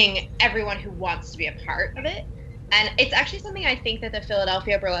including everyone who wants to be a part of it. And it's actually something I think that the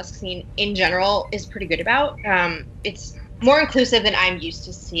Philadelphia burlesque scene in general is pretty good about. It's more inclusive than I'm used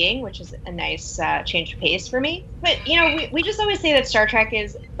to seeing, which is a nice change of pace for me. But, we just always say that Star Trek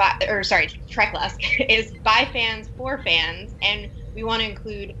is, Trek-Lesque is by fans for fans, and we want to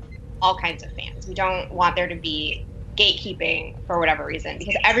include all kinds of fans. We don't want there to be gatekeeping for whatever reason,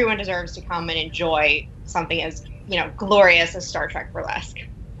 because everyone deserves to come and enjoy something as, glorious as Star Trek burlesque.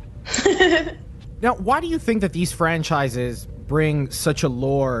 Now, why do you think that these franchises bring such a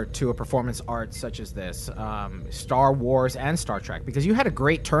lore to a performance art such as this, Star Wars and Star Trek? Because you had a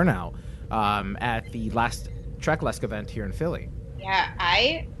great turnout at the last Trek-Lesque event here in Philly. Yeah,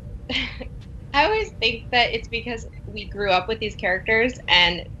 I always think that it's because we grew up with these characters,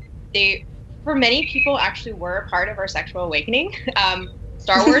 and they, for many people, actually were a part of our sexual awakening.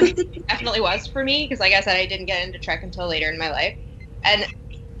 Star Wars definitely was for me, because like I said, I didn't get into Trek until later in my life. And,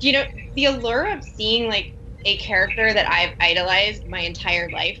 the allure of seeing, like, a character that I've idolized my entire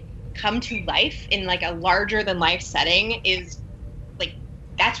life come to life in, like, a larger-than-life setting is, like,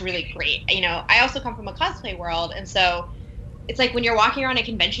 that's really great. I also come from a cosplay world, and so it's like when you're walking around a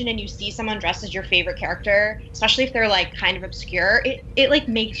convention and you see someone dressed as your favorite character, especially if they're, like, kind of obscure, it like,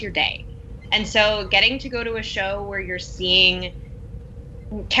 makes your day. And so getting to go to a show where you're seeing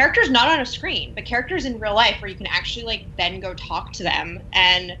characters not on a screen, but characters in real life where you can actually, like, then go talk to them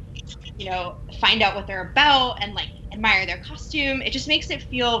and, find out what they're about and, like, admire their costume. It just makes it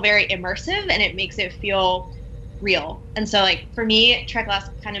feel very immersive, and it makes it feel real. And so, like, for me,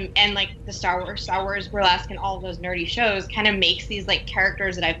 Trek-Lesque kind of, and, like, the Star Wars burlesque and all of those nerdy shows kind of makes these, like,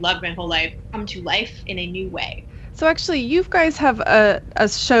 characters that I've loved my whole life come to life in a new way. So actually, you guys have a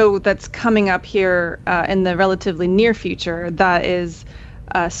show that's coming up here in the relatively near future that is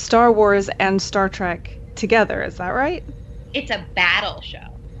Star Wars and Star Trek together. Is that right? It's a battle show.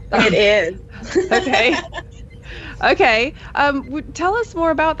 It is. Okay. Okay. Tell us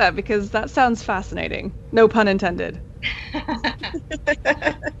more about that, because that sounds fascinating. No pun intended.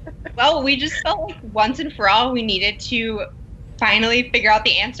 Well, we just felt like once and for all we needed to finally figure out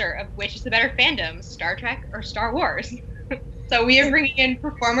the answer of which is the better fandom, Star Trek or Star Wars. So we are bringing in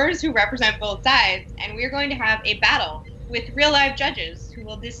performers who represent both sides, and we are going to have a battle with real live judges who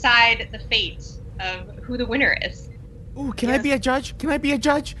will decide the fate of who the winner is. Ooh, can I be a judge? Can I be a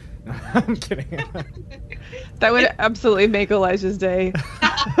judge? No, I'm kidding. That would absolutely make Elijah's day.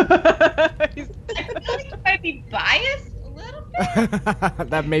 I feel like you might be biased a little bit.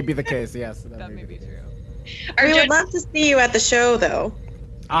 That may be the case, yes. That may be true. We would love to see you at the show, though.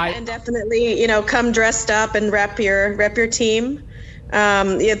 And definitely, come dressed up and rep your team.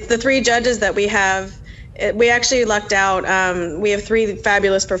 The three judges that we have, we actually lucked out. We have three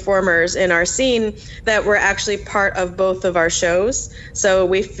fabulous performers in our scene that were actually part of both of our shows. So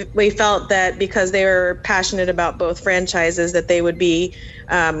we felt that because they were passionate about both franchises, that they would be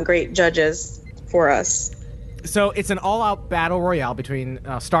great judges for us. So it's an all-out battle royale between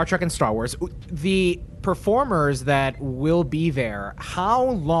Star Trek and Star Wars. The performers that will be there, how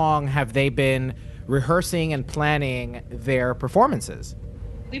long have they been rehearsing and planning their performances?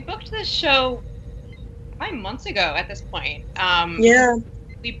 We booked this show 5 months ago at this point. Yeah.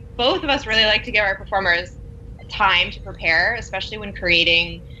 We both of us really like to give our performers time to prepare, especially when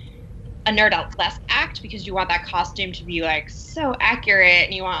creating a nerd-less act, because you want that costume to be like so accurate,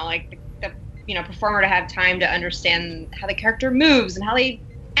 and you want like the performer to have time to understand how the character moves and how they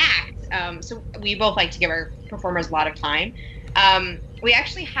act. So we both like to give our performers a lot of time. We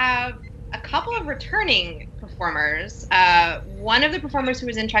actually have a couple of returning performers. One of the performers who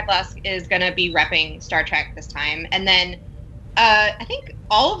was in Trek Lusk is going to be repping Star Trek this time. And then I think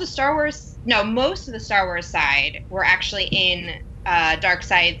most of the Star Wars side were actually in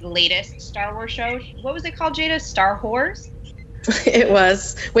Darkside's latest Star Wars show. What was it called, Jada? Star Whores? It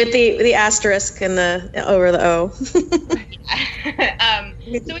was, with the asterisk and the over the O.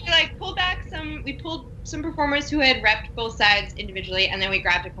 So we pulled some performers who had repped both sides individually, and then we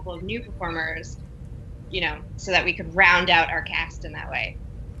grabbed a couple of new performers, so that we could round out our cast in that way.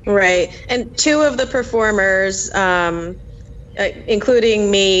 Right. And two of the performers, including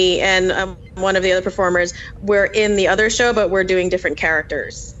me and one of the other performers, were in the other show, but we're doing different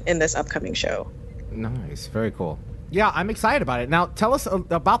characters in this upcoming show. Nice. Very cool. Yeah, I'm excited about it. Now, tell us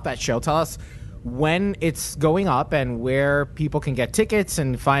about that show. Tell us when it's going up and where people can get tickets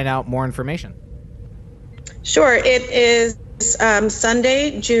and find out more information. Sure. It is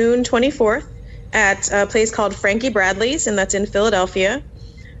Sunday, June 24th at a place called Frankie Bradley's, and that's in Philadelphia.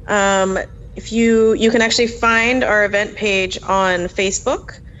 If you can actually find our event page on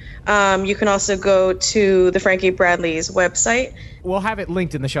Facebook. You can also go to the Frankie Bradley's website. We'll have it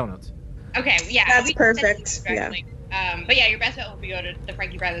linked in the show notes. Okay, yeah. That's perfect. Yeah. But yeah, your best bet will be go to the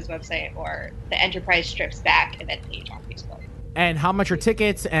Frankie Bradley's website or the Enterprise Strips Back event page on Facebook. And how much are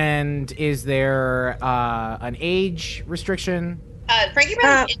tickets? And is there an age restriction? Frankie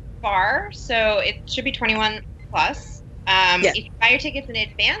Bradley's is bar, so it should be 21 plus. If you buy your tickets in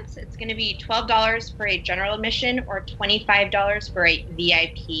advance, it's going to be $12 for a general admission or $25 for a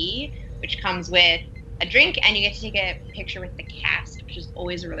VIP, which comes with a drink, and you get to take a picture with the cast, which is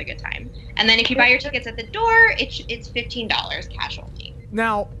always a really good time. And then if you buy your tickets at the door, it's $15 casualty.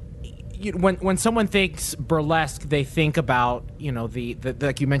 Now, when someone thinks burlesque, they think about the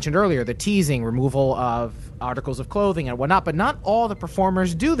like you mentioned earlier, the teasing, removal of articles of clothing and whatnot. But not all the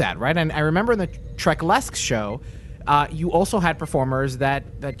performers do that, right? And I remember in the Trek-lesque show, you also had performers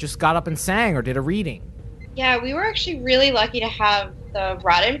that just got up and sang or did a reading. Yeah, we were actually really lucky to have the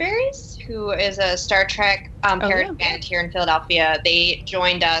Roddenberrys, who is a Star Trek parody band here in Philadelphia. They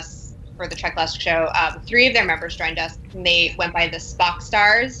joined us for the Trek-lesque show. 3 of their members joined us, and they went by the Spock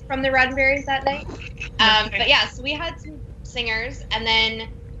Stars from the Roddenberrys that night. But yeah, so we had some singers, and then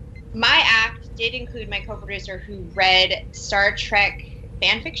my act did include my co-producer who read Star Trek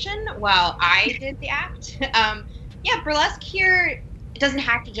fan fiction while I did the act. Burlesque here, it doesn't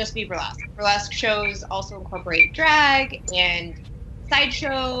have to just be burlesque. Burlesque shows also incorporate drag and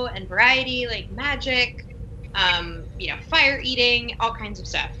sideshow and variety, like magic, fire eating, all kinds of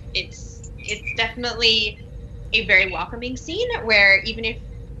stuff. It's definitely a very welcoming scene where even if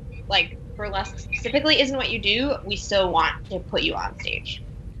like burlesque specifically isn't what you do, we still want to put you on stage.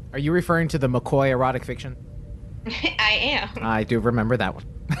 Are you referring to the McCoy erotic fiction? I am. I do remember that one.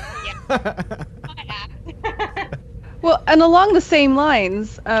 Well, and along the same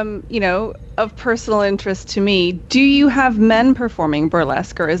lines, of personal interest to me, do you have men performing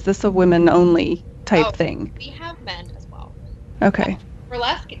burlesque, or is this a women-only type thing? We have men as well. Okay.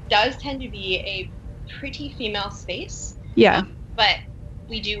 Burlesque does tend to be a pretty female space. Yeah. But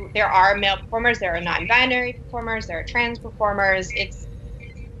there are male performers, there are non-binary performers, there are trans performers. It's,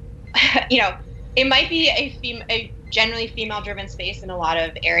 it might be a generally female-driven space in a lot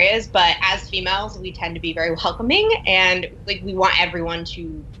of areas, but as females, we tend to be very welcoming, and we want everyone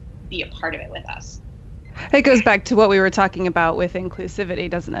to be a part of it with us. It goes back to what we were talking about with inclusivity,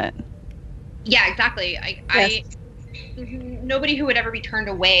 doesn't it? Yeah, exactly. Nobody who would ever be turned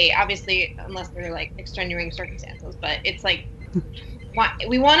away, obviously, unless they're like extenuating circumstances, but it's like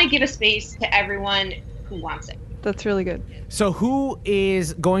we want to give a space to everyone who wants it. That's really good. So who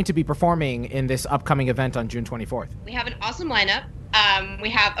is going to be performing in this upcoming event on June 24th? We have an awesome lineup. We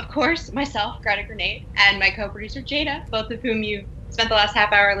have, of course, myself, Greta Grenade, and my co-producer, Jada, both of whom you spent the last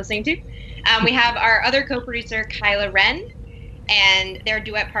half hour listening to. We have our other co-producer, Kyla Wren, and their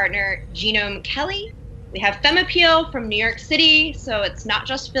duet partner, Genome Kelly. We have Femme Appeal from New York City, so it's not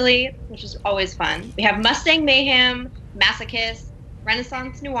just Philly, which is always fun. We have Mustang Mayhem, Masochist,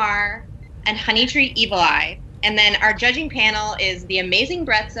 Renaissance Noir, and Honeytree Evil Eye. And then our judging panel is The Amazing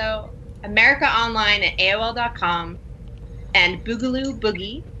Brezzo, America Online at AOL.com, and Boogaloo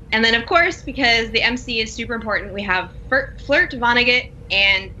Boogie. And then, of course, because the MC is super important, we have Flirt Vonnegut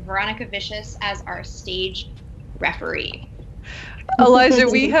and Veronica Vicious as our stage referee. Elijah,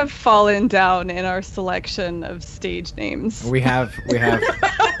 we have fallen down in our selection of stage names. We have.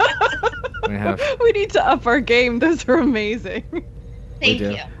 We need to up our game. Those are amazing. Thank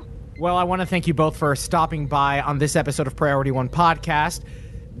you. Well, I want to thank you both for stopping by on this episode of Priority One Podcast.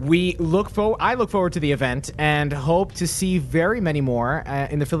 I look forward to the event and hope to see very many more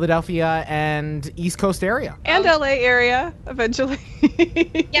in the Philadelphia and East Coast area. And LA area, eventually.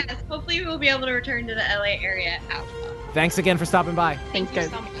 Yes, hopefully we'll be able to return to the LA area after. Thanks again for stopping by. Thanks,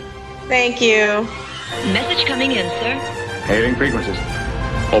 guys. So much. Thank you. Message coming in, sir. Hailing frequencies.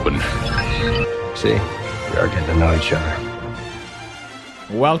 Open. See, we are getting to know each other.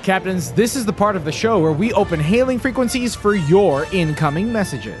 Well, Captains, this is the part of the show where we open hailing frequencies for your incoming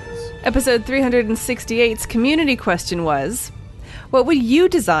messages. Episode 368's community question was, what would you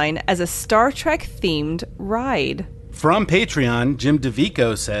design as a Star Trek-themed ride? From Patreon, Jim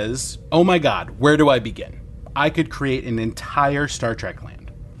DeVico says, oh my god, where do I begin? I could create an entire Star Trek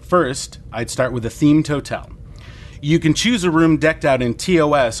land. First, I'd start with a themed hotel. You can choose a room decked out in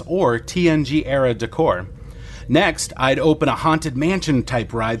TOS or TNG-era decor. Next, I'd open a Haunted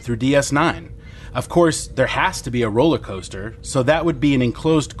Mansion-type ride through DS9. Of course, there has to be a roller coaster, so that would be an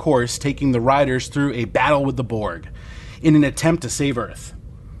enclosed course taking the riders through a battle with the Borg in an attempt to save Earth.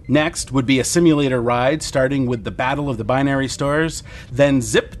 Next would be a simulator ride starting with the Battle of the Binary Stars, then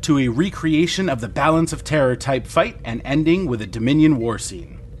zip to a recreation of the Balance of Terror type fight and ending with a Dominion war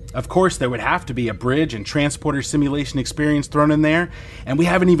scene. Of course, there would have to be a bridge and transporter simulation experience thrown in there, and we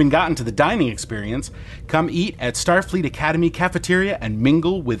haven't even gotten to the dining experience. Come eat at Starfleet Academy cafeteria and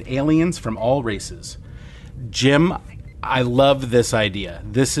mingle with aliens from all races. Jim, I love this idea.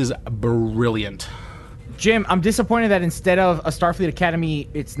 This is brilliant. Jim, I'm disappointed that instead of a Starfleet Academy,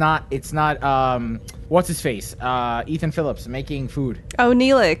 it's not what's his face? Ethan Phillips making food. Oh,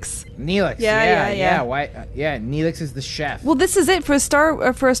 Neelix. Neelix. Yeah. Why? Neelix is the chef. Well, this is it for a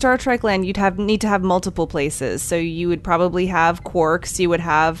Star Trek land. You'd need to have multiple places. So you would probably have Quarks. You would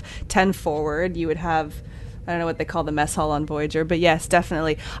have 10 Forward. You would have, I don't know what they call the mess hall on Voyager, but yes,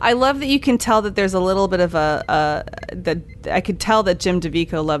 definitely. I love that you can tell that there's a little bit of I could tell that Jim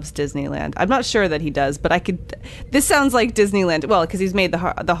DeVico loves Disneyland. I'm not sure that he does, but this sounds like Disneyland, well, because he's made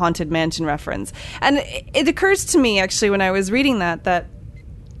the Haunted Mansion reference. And it occurs to me, actually, when I was reading that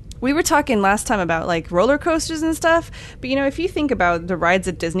we were talking last time about, like, roller coasters and stuff, but, you know, if you think about the rides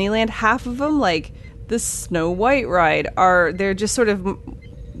at Disneyland, half of them, like the Snow White ride, they're just sort of,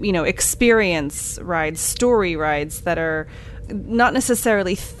 you know, experience rides, story rides that are not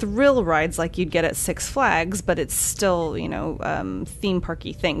necessarily thrill rides like you'd get at Six Flags, but it's still, you know, theme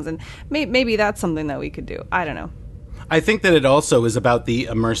parky things. And maybe that's something that we could do. I don't know. I think that it also is about the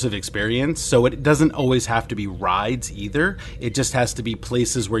immersive experience, so it doesn't always have to be rides either. It just has to be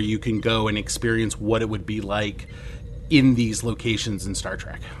places where you can go and experience what it would be like in these locations in Star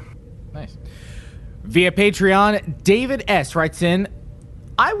Trek. Nice. Via Patreon, David S. writes in,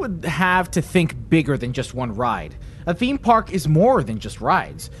 I would have to think bigger than just one ride. A theme park is more than just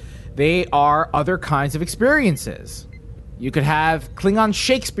rides. They are other kinds of experiences. You could have Klingon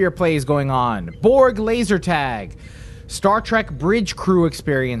Shakespeare plays going on, Borg laser tag, Star Trek bridge crew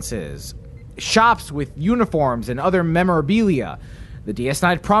experiences, shops with uniforms and other memorabilia, the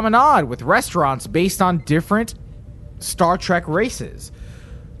DS9 promenade with restaurants based on different Star Trek races,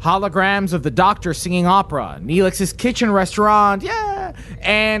 holograms of the Doctor singing opera, Neelix's kitchen restaurant,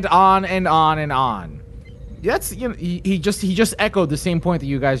 and on and on and on. That's, you know, he just echoed the same point that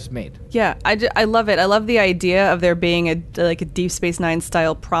you guys made. Yeah, I love it. I love the idea of there being a Deep Space Nine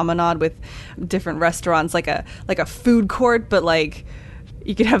style promenade with different restaurants, like a food court, but like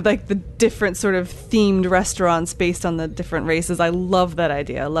you could have like the different sort of themed restaurants based on the different races. I love that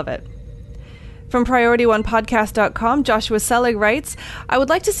idea. I love it. From PriorityOnePodcast.com, Joshua Selig writes, I would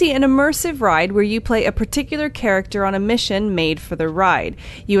like to see an immersive ride where you play a particular character on a mission made for the ride.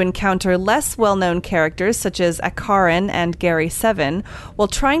 You encounter less well-known characters such as Akarin and Gary Seven, while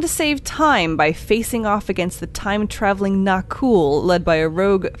trying to save time by facing off against the time-traveling Nakul, led by a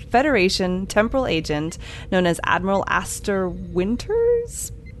rogue Federation temporal agent known as Admiral Astor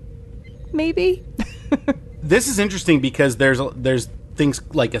Winters? Maybe? This is interesting because there's things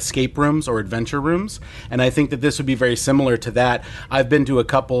like escape rooms or adventure rooms, and I think that this would be very similar to that. I've been to a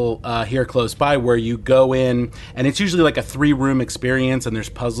couple here close by where you go in, and it's usually like a 3-room experience, and there's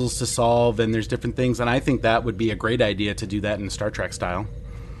puzzles to solve, and there's different things, and I think that would be a great idea to do that in Star Trek style.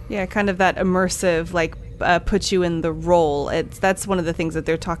 Yeah, kind of that immersive, like, put you in the role. That's one of the things that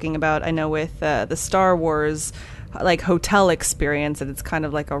they're talking about, I know, with the Star Wars like hotel experience, and it's kind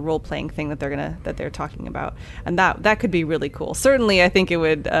of like a role-playing thing that they're talking about, and that could be really cool. Certainly I think it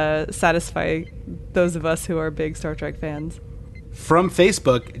would satisfy those of us who are big Star Trek fans. From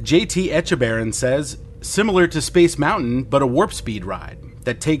Facebook, JT Echebarren says, similar to Space Mountain, but a warp speed ride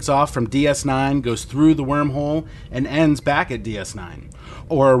that takes off from DS9, goes through the wormhole, and ends back at DS9.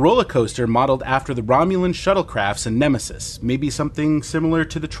 Or a roller coaster modeled after the Romulan shuttlecrafts in Nemesis, maybe something similar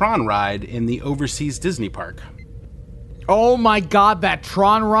to the Tron ride in the overseas Disney park. Oh my god, that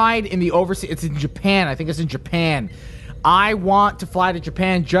Tron ride in the overseas, it's in Japan, I think it's in Japan. I want to fly to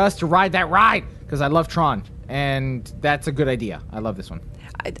Japan just to ride that ride, because I love Tron, and that's a good idea. I love this one.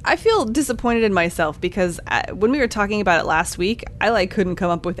 I feel disappointed in myself because when we were talking about it last week, I couldn't come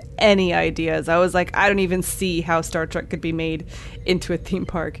up with any ideas. I was like, I don't even see how Star Trek could be made into a theme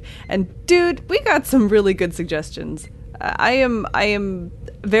park. And dude, we got some really good suggestions. I am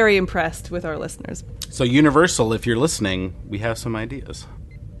very impressed with our listeners. So Universal, if you're listening, we have some ideas.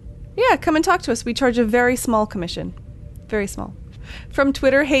 Yeah, come and talk to us. We charge a very small commission. Very small. From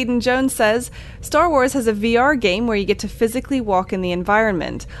Twitter, Hayden Jones says, Star Wars has a VR game where you get to physically walk in the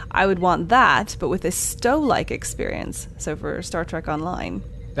environment. I would want that, but with a Stowe-like experience. So for Star Trek Online.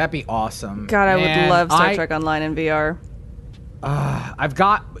 That'd be awesome. God, I would love Star Trek Online in VR. I've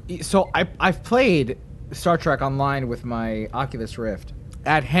played Star Trek Online with my Oculus Rift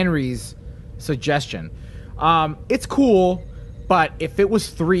at Henry's suggestion. It's cool, but if it was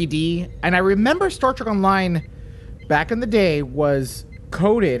 3D, and I remember Star Trek Online back in the day was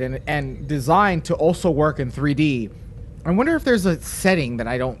coded and designed to also work in 3D. I wonder if there's a setting that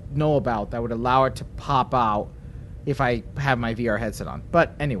I don't know about that would allow it to pop out if I have my VR headset on.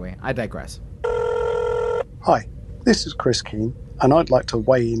 But anyway, I digress. Hi, this is Chris Keane, and I'd like to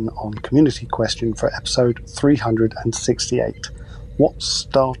weigh in on community question for episode 368. What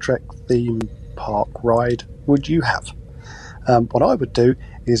Star Trek theme park ride would you have? What I would do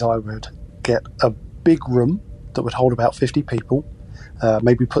is I would get a big room that would hold about 50 people,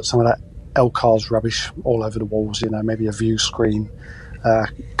 maybe put some of that LCARS rubbish all over the walls, maybe a view screen, a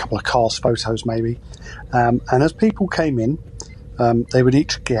couple of cast photos maybe. And as people came in, they would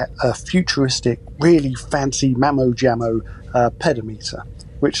each get a futuristic, really fancy mammo-jammo pedometer,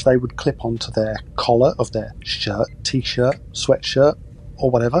 which they would clip onto their collar of their shirt, t-shirt, sweatshirt, or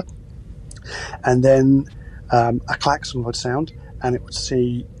whatever. And then a klaxon would sound, and it would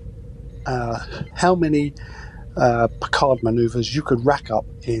see how many Picard maneuvers you could rack up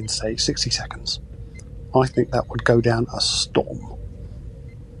in, say, 60 seconds. I think that would go down a storm.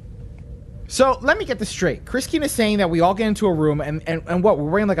 So let me get this straight. Chris Keane is saying that we all get into a room and what, we're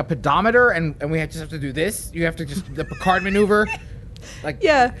wearing like a pedometer and we just have to do this? You have to just, the Picard maneuver?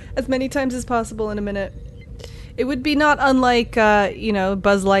 Yeah, as many times as possible in a minute. It would be not unlike,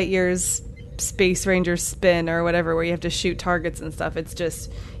 Buzz Lightyear's Space Ranger spin or whatever, where you have to shoot targets and stuff. It's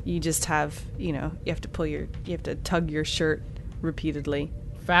just, you just have, you have to tug your shirt repeatedly.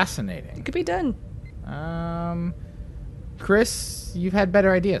 Fascinating. It could be done. Chris, you've had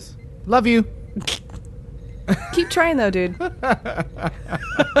better ideas. Love you. Keep trying though, dude.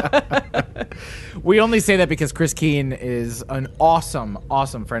 We only say that because Chris Keane is an awesome,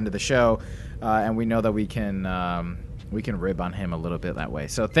 awesome friend of the show, and we know that we can rib on him a little bit that way.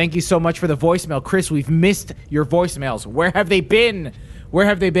 So thank you so much for the voicemail. Chris, we've missed your voicemails. Where have they been? Where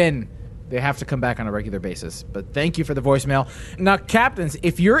have they been? They have to come back on a regular basis. But thank you for the voicemail. Now, captains,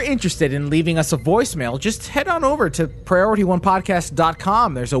 if you're interested in leaving us a voicemail, just head on over to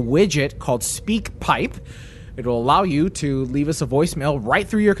PriorityOnePodcast.com. There's a widget called SpeakPipe. It will allow you to leave us a voicemail right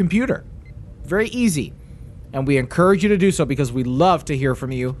through your computer. Very easy. And we encourage you to do so because we love to hear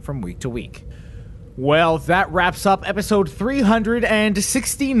from you from week to week. Well, that wraps up episode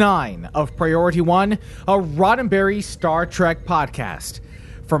 369 of Priority One, a Roddenberry Star Trek podcast.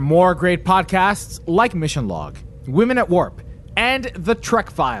 For more great podcasts like Mission Log, Women at Warp, and The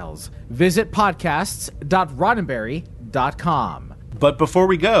Trek Files, visit podcasts.roddenberry.com. But before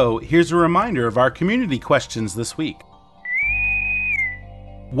we go, here's a reminder of our community questions this week.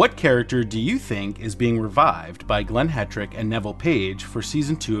 What character do you think is being revived by Glenn Hetrick and Neville Page for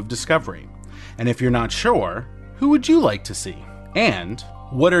Season 2 of Discovery? And if you're not sure, who would you like to see? And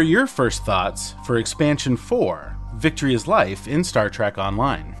what are your first thoughts for Expansion 4, Victory is Life in Star Trek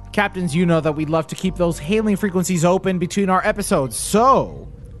Online? Captains, you know that we love to keep those hailing frequencies open between our episodes, so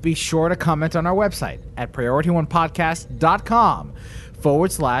be sure to comment on our website at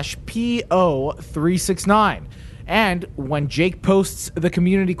PriorityOnePodcast.com/PO369. And when Jake posts the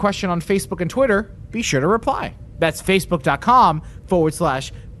community question on Facebook and Twitter, be sure to reply. That's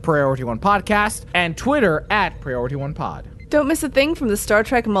Facebook.com/PriorityOnePodcast and Twitter at PriorityOnePod. Don't miss a thing from the Star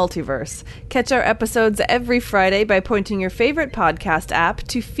Trek multiverse. Catch our episodes every Friday by pointing your favorite podcast app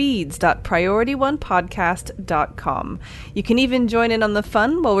to feeds.priorityonepodcast.com. You can even join in on the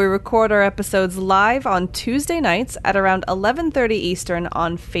fun while we record our episodes live on Tuesday nights at around 11:30 Eastern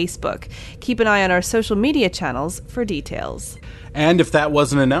on Facebook. Keep an eye on our social media channels for details. And if that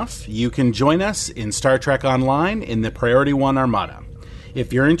wasn't enough, you can join us in Star Trek Online in the Priority One Armada.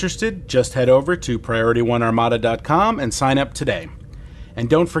 If you're interested, just head over to PriorityOneArmada.com and sign up today. And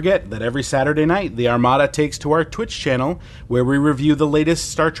don't forget that every Saturday night, the Armada takes to our Twitch channel, where we review the latest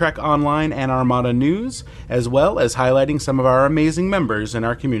Star Trek Online and Armada news, as well as highlighting some of our amazing members in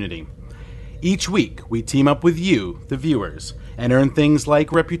our community. Each week, we team up with you, the viewers, and earn things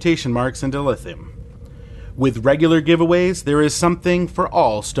like reputation marks and dilithium. With regular giveaways, there is something for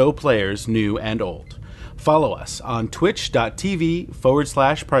all STO players, new and old. Follow us on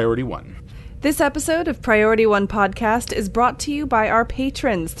twitch.tv/Priority One. This episode of Priority One Podcast is brought to you by our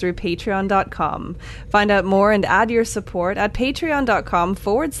patrons through patreon.com. Find out more and add your support at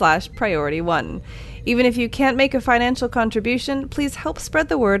patreon.com/Priority One. Even if you can't make a financial contribution, please help spread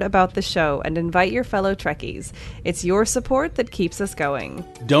the word about the show and invite your fellow Trekkies. It's your support that keeps us going.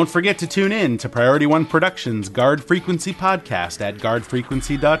 Don't forget to tune in to Priority One Productions' Guard Frequency podcast at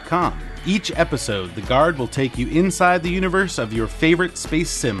guardfrequency.com. Each episode, the Guard will take you inside the universe of your favorite space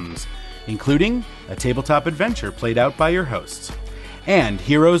sims, including a tabletop adventure played out by your hosts. And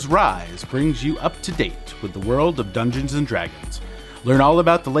Heroes Rise brings you up to date with the world of Dungeons & Dragons. Learn all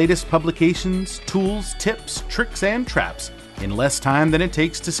about the latest publications, tools, tips, tricks, and traps in less time than it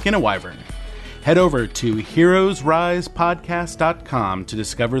takes to skin a wyvern. Head over to heroesrisepodcast.com to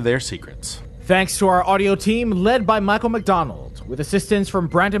discover their secrets. Thanks to our audio team led by Michael McDonald, with assistance from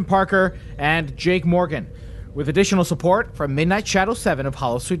Brandon Parker and Jake Morgan, with additional support from Midnight Shadow 7 of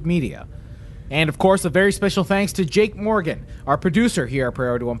Holosuite Media. And, of course, a very special thanks to Jake Morgan, our producer here at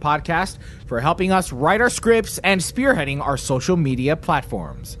Priority One Podcast, for helping us write our scripts and spearheading our social media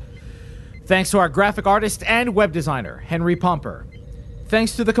platforms. Thanks to our graphic artist and web designer, Henry Pomper.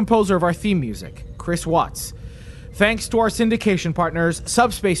 Thanks to the composer of our theme music, Chris Watts. Thanks to our syndication partners,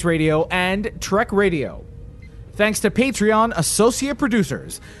 Subspace Radio and Trek Radio. Thanks to Patreon associate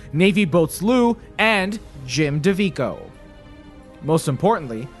producers, Navy Boats Lou and Jim DeVico. Most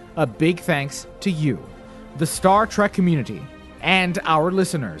importantly, a big thanks to you, the Star Trek community, and our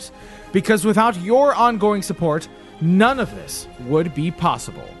listeners, because without your ongoing support, none of this would be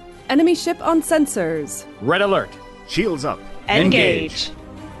possible. Enemy ship on sensors. Red alert. Shields up. Engage.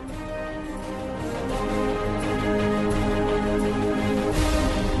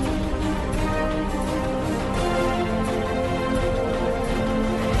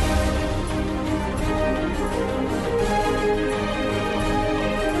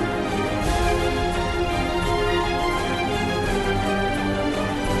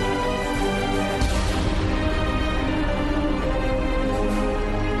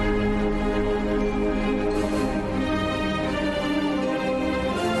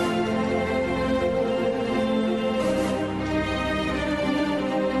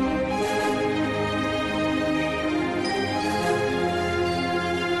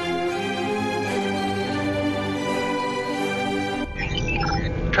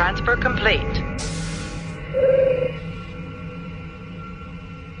 Transfer complete.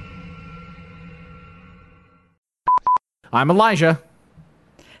 I'm Elijah.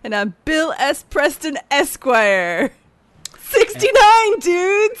 And I'm Bill S. Preston Esquire. 69,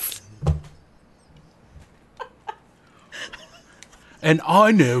 dudes! And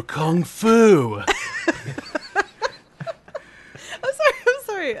I know Kung Fu. I'm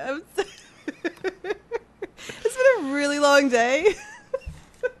sorry. It's been a really long day.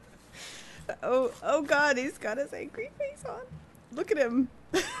 Oh God, he's got his angry face on. Look at him.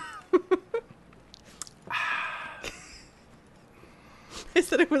 I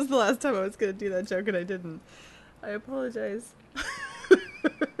said it was the last time I was going to do that joke and I didn't. I apologize.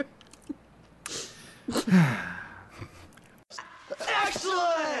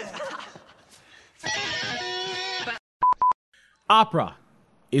 Excellent! Opera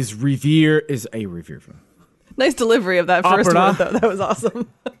is a revered. Nice delivery of that first word, though. That was awesome.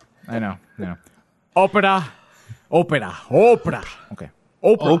 I know. Opera. Okay.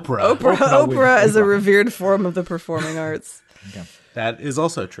 Opera is a revered form of the performing arts. Okay. That is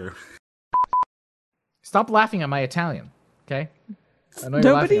also true. Stop laughing at my Italian, okay? I know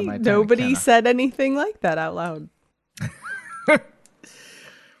you're laughing at my Italian. Nobody said anything like that out loud.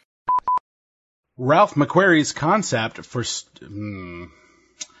 Ralph McQuarrie's concept.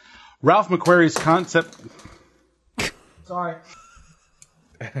 Sorry.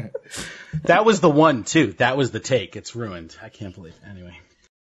 That was the one, too. That was the take. It's ruined. I can't believe it. Anyway.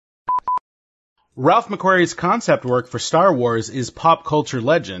 Ralph McQuarrie's concept work for Star Wars is pop culture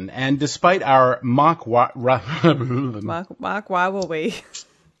legend, and despite our mock Waddle-wee.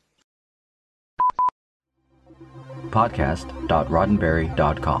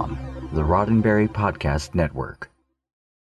 Podcast.roddenberry.com, the Roddenberry Podcast Network.